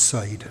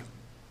aside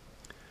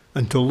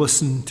and to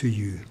listen to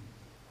you.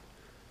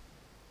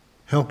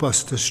 Help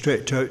us to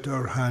stretch out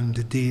our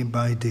hand day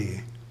by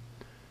day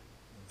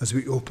as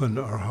we open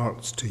our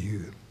hearts to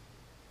you,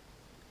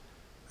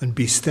 and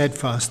be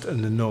steadfast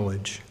in the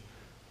knowledge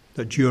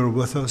that you are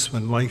with us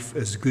when life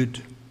is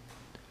good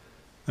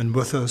and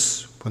with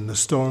us when the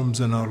storms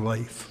in our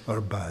life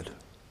are bad.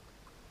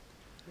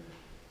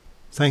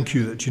 Thank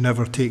you that you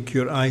never take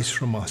your eyes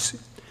from us,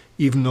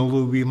 even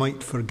although we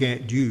might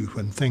forget you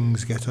when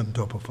things get on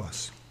top of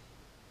us.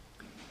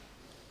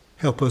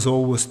 Help us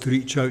always to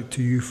reach out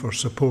to you for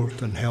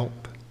support and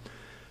help,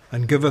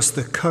 and give us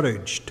the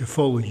courage to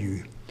follow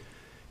you,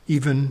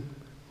 even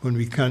when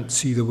we can't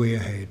see the way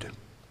ahead.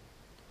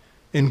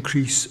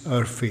 Increase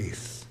our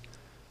faith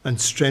and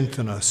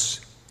strengthen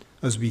us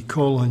as we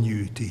call on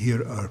you to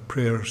hear our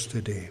prayers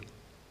today.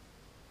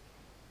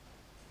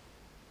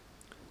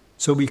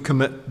 So we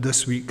commit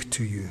this week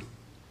to you.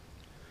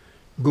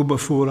 Go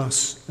before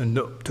us and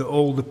to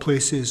all the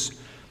places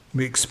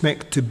we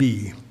expect to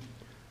be,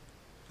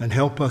 and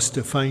help us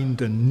to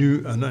find in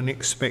new and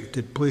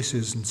unexpected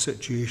places and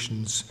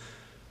situations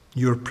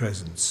your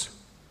presence.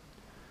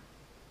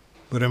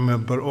 We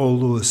remember all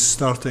those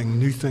starting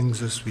new things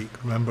this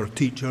week. Remember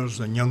teachers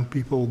and young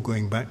people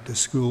going back to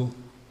school,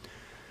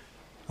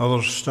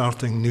 others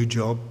starting new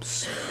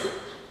jobs.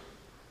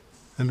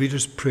 And we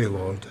just pray,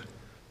 Lord,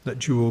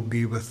 that you will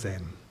be with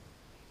them.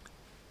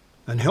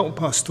 And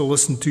help us to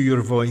listen to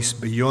your voice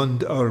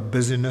beyond our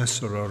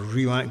busyness or our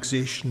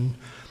relaxation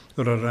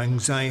or our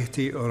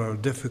anxiety or our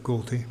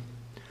difficulty.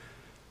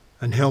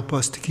 And help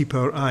us to keep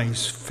our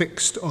eyes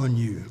fixed on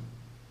you.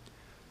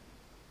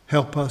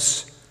 Help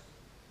us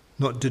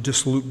not to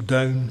just look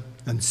down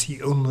and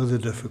see only the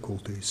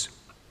difficulties,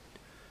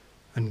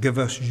 and give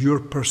us your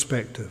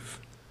perspective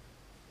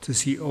to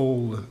see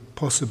all the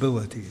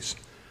possibilities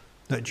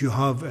that you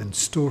have in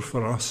store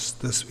for us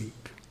this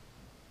week.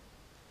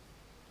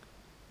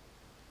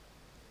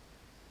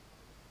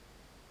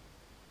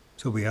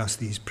 So we ask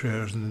these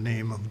prayers in the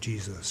name of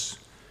Jesus,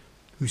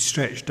 who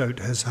stretched out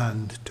his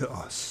hand to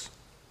us.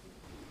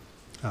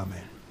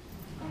 Amen.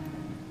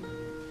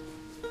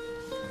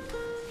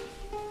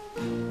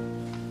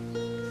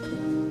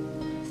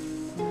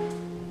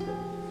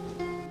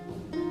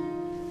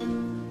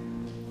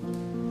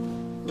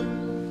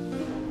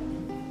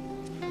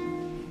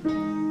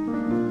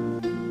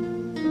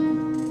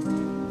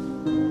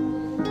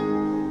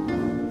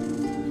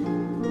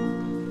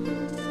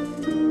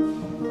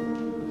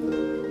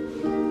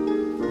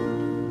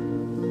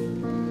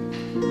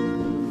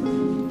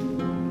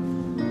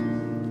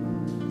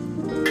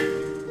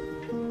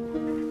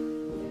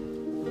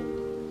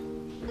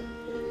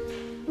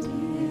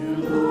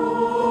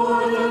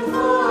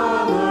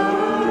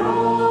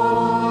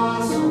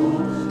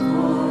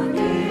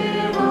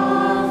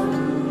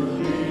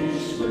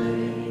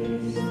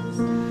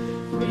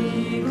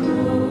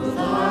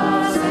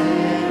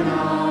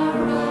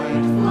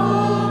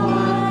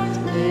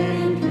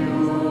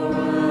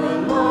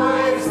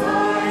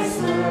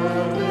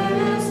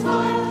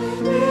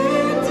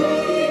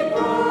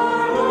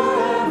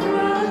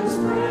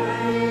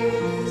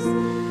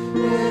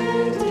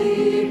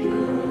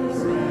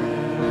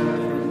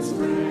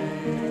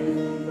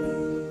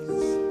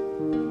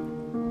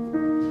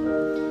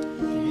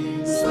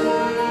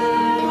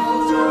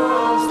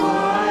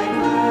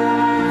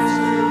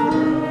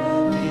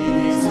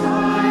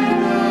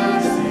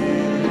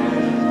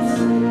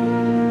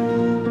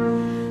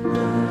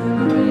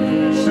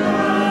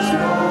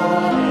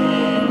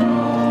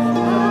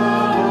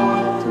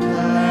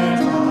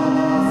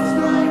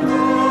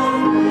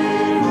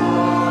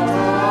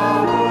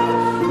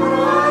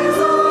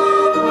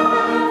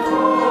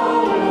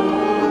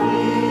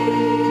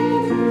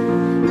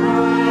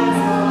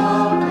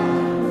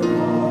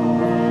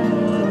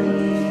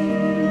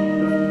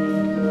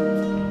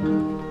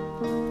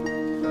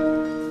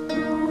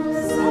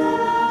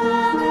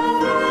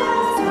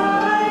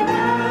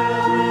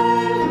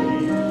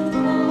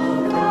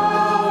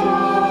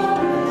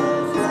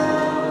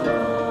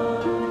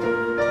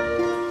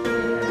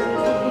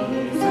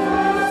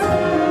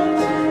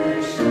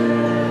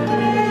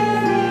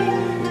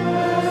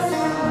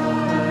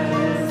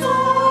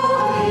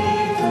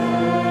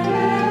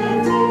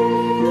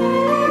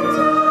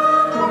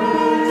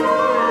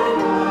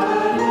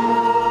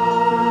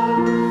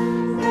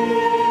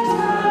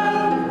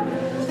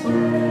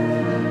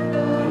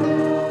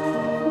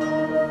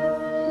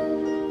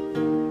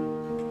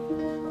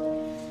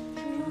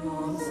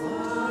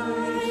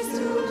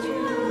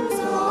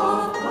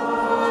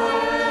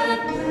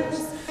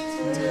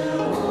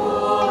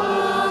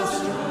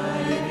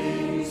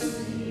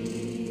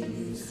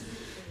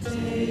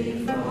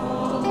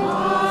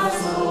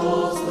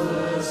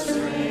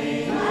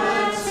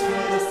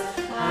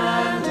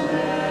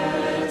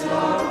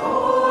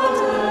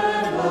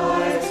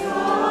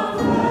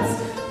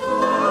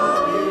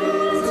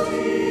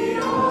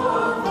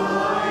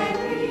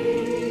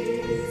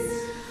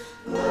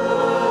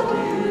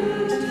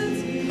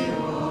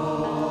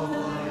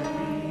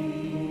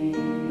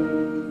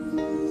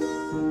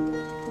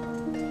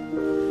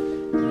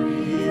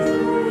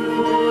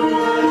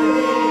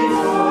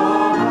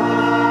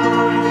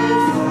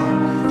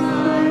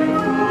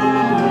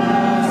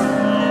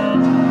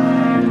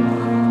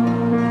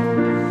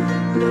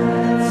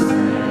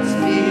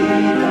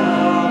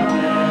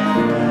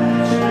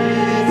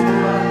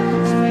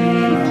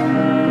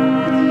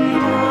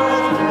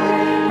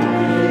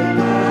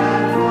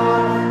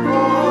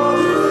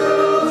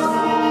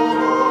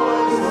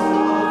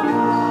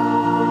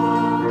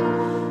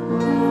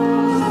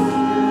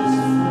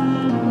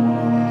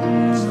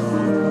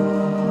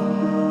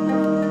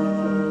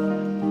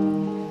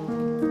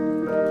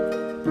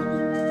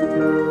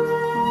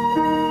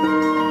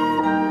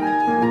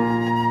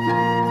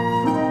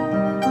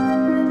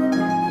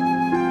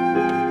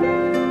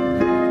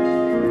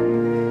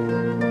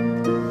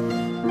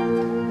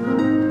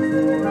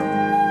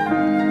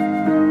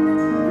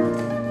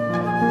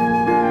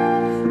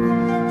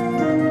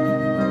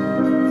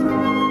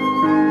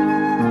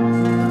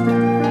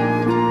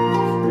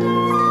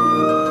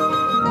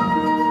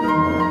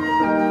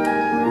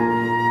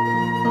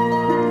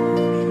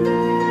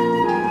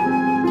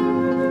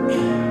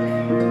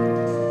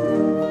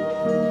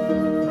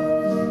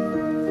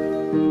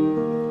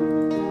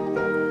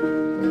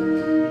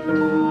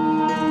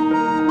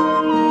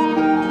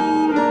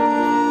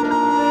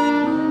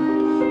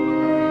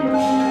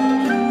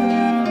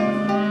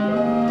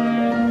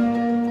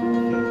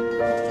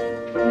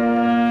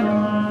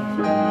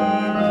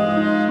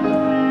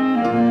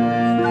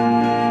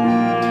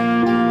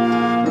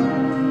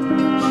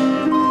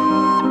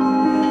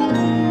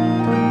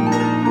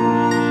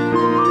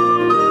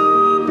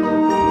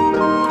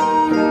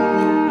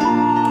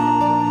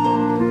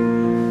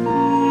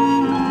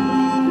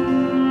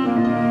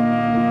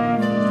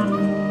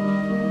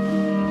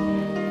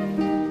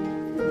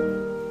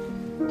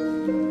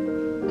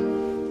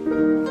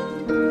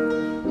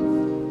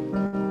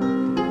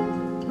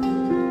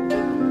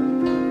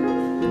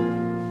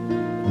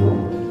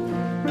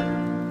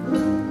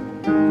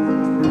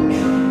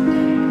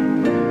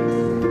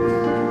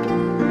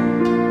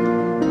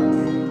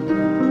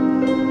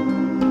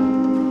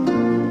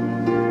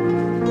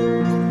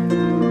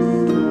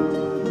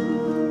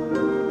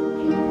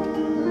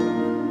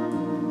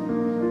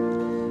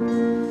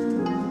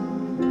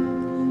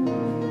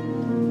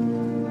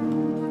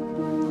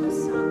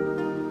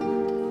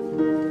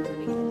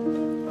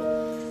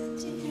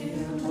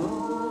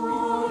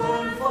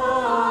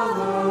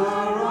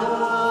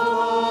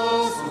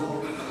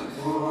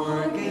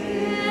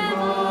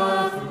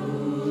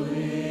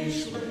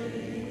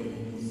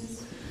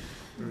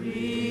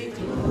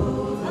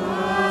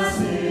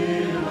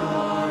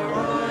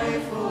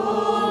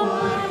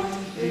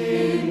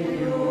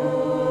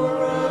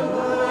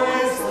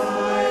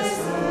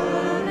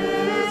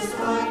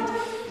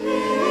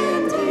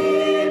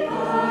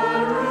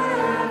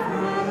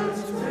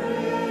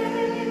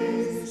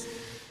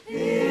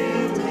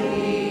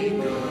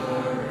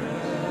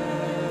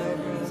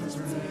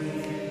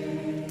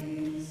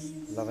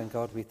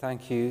 God, we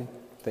thank you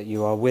that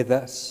you are with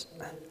us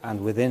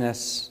and within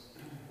us.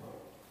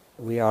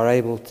 We are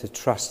able to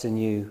trust in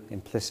you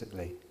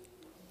implicitly.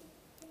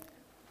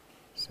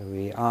 So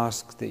we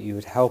ask that you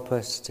would help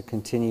us to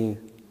continue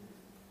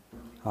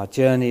our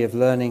journey of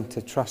learning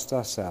to trust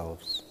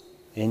ourselves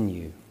in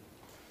you.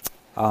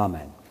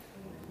 Amen.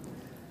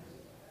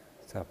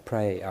 So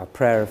our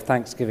prayer of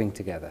thanksgiving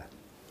together.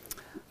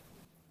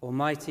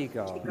 Almighty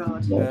God,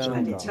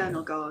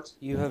 eternal God,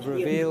 you have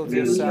revealed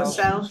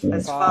yourself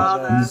as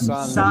Father,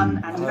 Son,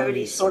 and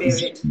Holy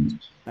Spirit,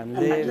 and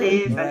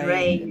live and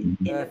reign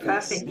in the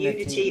perfect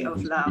unity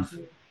of love.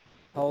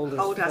 Hold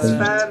us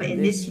firm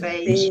in this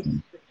faith,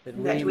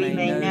 that we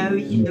may know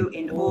you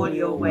in all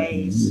your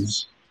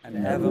ways,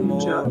 and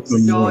evermore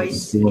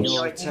rejoice in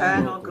your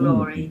eternal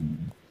glory,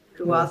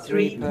 who are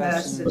three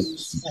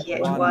persons,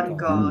 yet one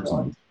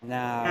God,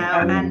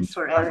 now and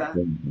forever.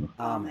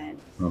 Amen.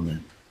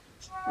 Amen.